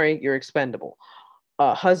 I'm sorry, you're expendable.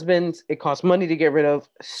 Husbands, it costs money to get rid of,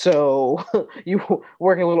 so you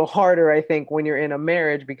work a little harder, I think, when you're in a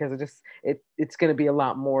marriage, because it's going to be a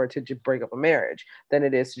lot more to just break up a marriage than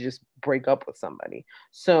it is to just break up with somebody.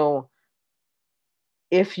 So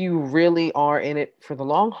if you really are in it for the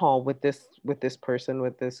long haul with this person,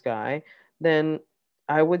 with this guy, then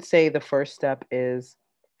I would say the first step is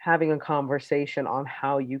having a conversation on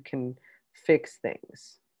how you can fix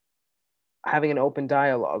things, having an open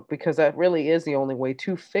dialogue, because that really is the only way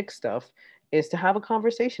to fix stuff, is to have a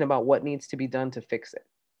conversation about what needs to be done to fix it.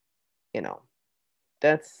 You know,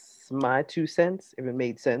 that's my 2 cents, if it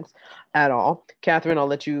made sense at all. Catherine, I'll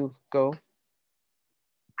let you go.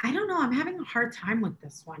 I don't know. I'm having a hard time with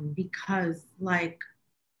this one because, like,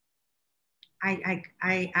 I, I,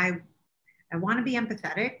 I, I, I want to be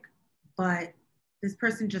empathetic, but this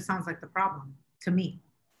person just sounds like the problem to me.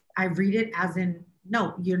 I read it as in,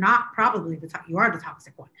 no, you're not probably you are the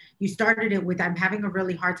toxic one. You started it with, I'm having a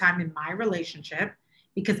really hard time in my relationship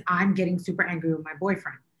because I'm getting super angry with my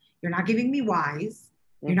boyfriend. You're not giving me whys.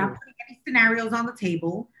 You're not putting any scenarios on the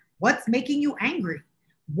table. What's making you angry?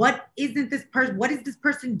 What is this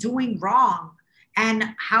person doing wrong?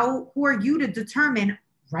 And who are you to determine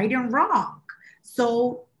right and wrong?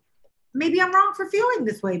 So maybe I'm wrong for feeling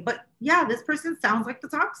this way, but yeah, this person sounds like the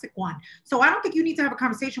toxic one. So I don't think you need to have a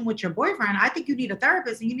conversation with your boyfriend. I think you need a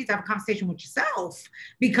therapist and you need to have a conversation with yourself,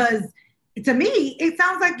 because to me, it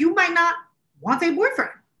sounds like you might not want a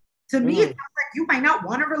boyfriend. To me, it sounds like you might not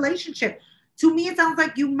want a relationship. To me, it sounds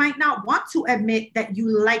like you might not want to admit that you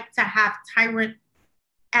like to have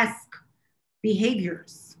tyrant-esque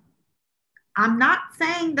behaviors. I'm not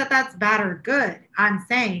saying that that's bad or good. I'm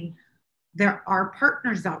saying there are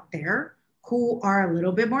partners out there who are a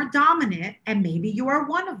little bit more dominant, and maybe you are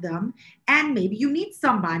one of them, and maybe you need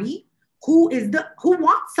somebody who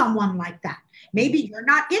wants someone like that. Maybe you're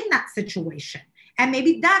not in that situation, and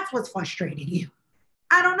maybe that's what's frustrating you.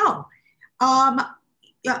 I don't know.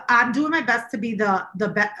 Yeah, I'm doing my best to be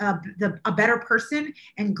a better person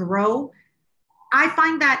and grow. I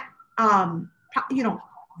find that you know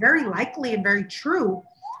very likely and very true.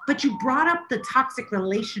 But you brought up the toxic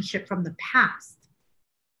relationship from the past.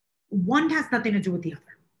 One has nothing to do with the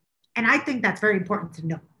other, and I think that's very important to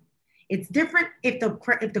know. It's different if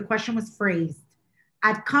the question was phrased,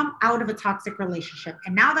 I've come out of a toxic relationship,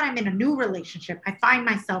 and now that I'm in a new relationship, I find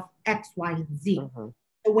myself X, Y, and Z. Mm-hmm.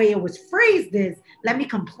 The way it was phrased is, let me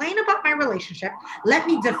complain about my relationship, let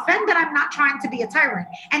me defend that I'm not trying to be a tyrant,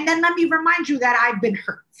 and then let me remind you that I've been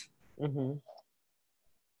hurt. Mm-hmm.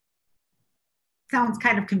 Sounds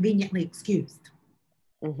kind of conveniently excused.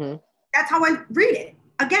 Mm-hmm. That's how I read it.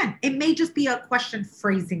 Again, it may just be a question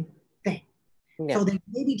phrasing thing. Yeah. So they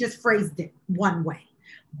maybe just phrased it one way.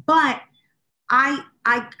 But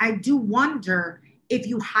I do wonder if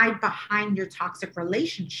you hide behind your toxic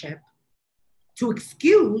relationship to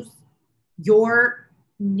excuse your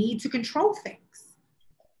need to control things.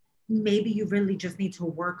 Maybe you really just need to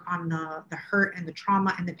work on the hurt and the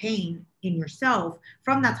trauma and the pain in yourself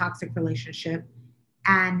from that toxic relationship.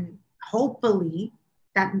 And hopefully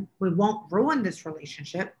that we won't ruin this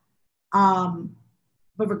relationship. But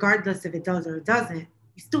regardless if it does or it doesn't,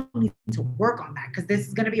 you still need to work on that, because this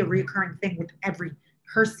is going to be a recurring thing with every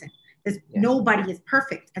person. Nobody is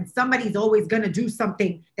perfect, and somebody's always going to do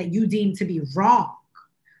something that you deem to be wrong.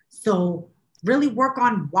 So really work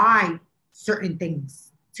on why certain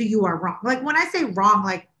things to you are wrong. Like when I say wrong,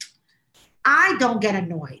 like I don't get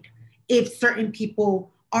annoyed if certain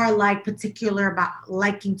people are like particular about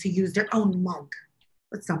liking to use their own mug,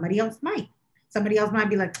 but somebody else might. Somebody else might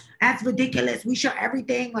be like, that's ridiculous. We share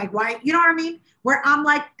everything. Like, why? You know what I mean? Where I'm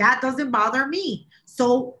like, that doesn't bother me.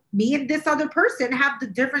 So me and this other person have the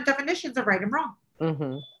different definitions of right and wrong.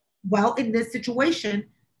 Mm-hmm. Well, in this situation,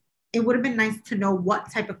 it would have been nice to know what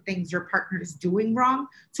type of things your partner is doing wrong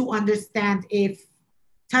to understand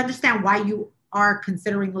why you are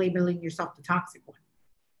considering labeling yourself the toxic one.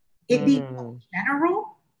 It being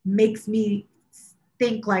general makes me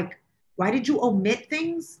think like, why did you omit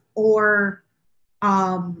things? Or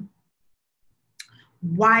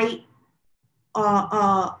why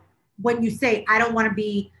when you say I don't want to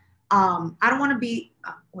be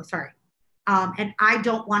And I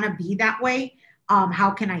don't want to be that way.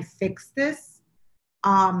 How can I fix this?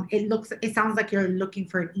 It sounds like you're looking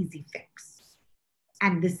for an easy fix,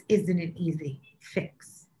 and this isn't an easy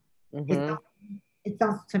fix. It Mm-hmm. sounds, it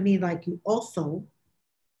sounds to me like you also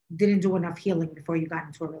didn't do enough healing before you got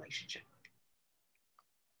into a relationship.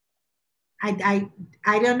 I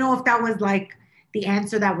don't know if that was like the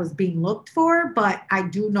answer that was being looked for, but I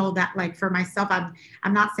do know that like for myself,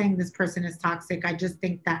 I'm not saying this person is toxic. I just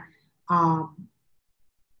think that um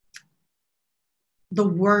the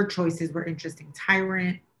word choices were interesting.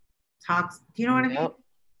 Tyrant, toxic. Do you know what I mean? Yep.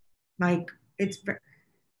 Like it's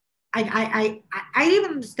I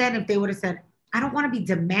even understand if they would have said, I don't want to be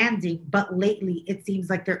demanding, but lately it seems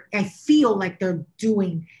like I feel like they're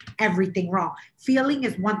doing everything wrong. Feeling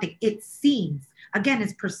is one thing. It seems, again,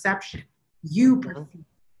 it's perception. You Mm-hmm. perceive,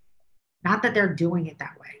 not that they're doing it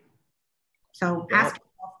that way. So ask Yep.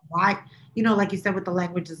 yourself why, like you said with the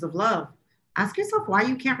languages of love, ask yourself why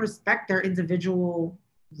you can't respect their individual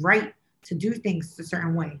right to do things a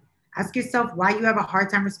certain way. Ask yourself why you have a hard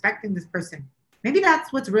time respecting this person. Maybe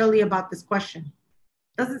that's what's really about this question.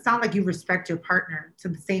 Doesn't sound like you respect your partner to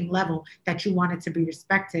the same level that you wanted to be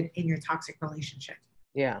respected in your toxic relationship,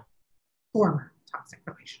 Yeah. former toxic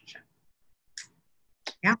relationship.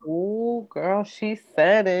 Yeah. Oh, girl, she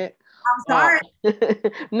said it. I'm Uh, sorry.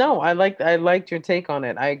 no, I liked your take on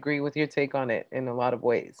it. I agree with your take on it in a lot of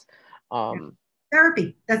ways. Yeah. Um,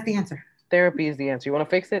 Therapy. That's the answer. Therapy is the answer. You want to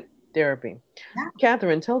fix it? Therapy. Yeah.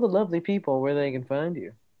 Catherine, tell the lovely people where they can find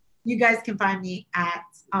you. You guys can find me at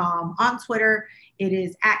on Twitter. It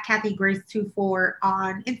is at Kathy Grace 24,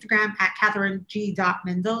 on Instagram at Catherine G.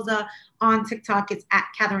 Mendoza. On TikTok, it's at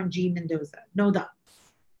Catherine G. Mendoza. No dot.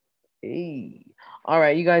 Hey. All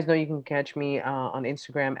right, you guys know you can catch me on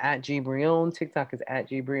Instagram at gbrion. TikTok is at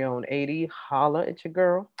gbrion80. Holla at your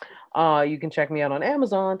girl. You can check me out on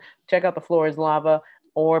Amazon. Check out The Floor is Lava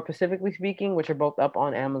or Pacifically Speaking, which are both up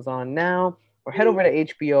on Amazon now. Or head over to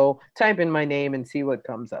HBO, type in my name, and see what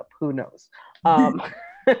comes up. Who knows? Um,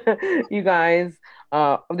 you guys,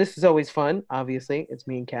 this is always fun. Obviously, it's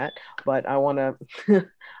me and Kat, but I want to,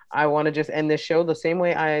 I want to just end this show the same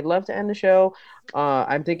way I love to end the show.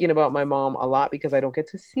 I'm thinking about my mom a lot because I don't get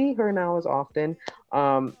to see her now as often.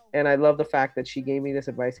 And I love the fact that she gave me this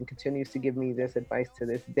advice and continues to give me this advice to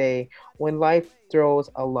this day. When life throws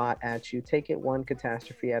a lot at you, take it one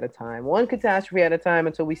catastrophe at a time. One catastrophe at a time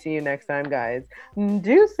until we see you next time, guys.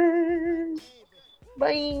 Deuces.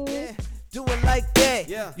 Bye. Yeah, do it like that.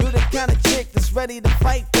 Yeah. You the kind of chick that's ready to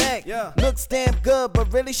fight back. Yeah. Looks damn good,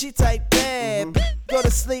 but really she type bad. Mm-hmm. Go to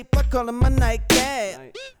sleep, I call him my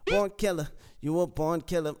nightcat. Born killer, you a born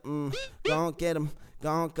killer. Go on get him,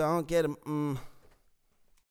 go on get him.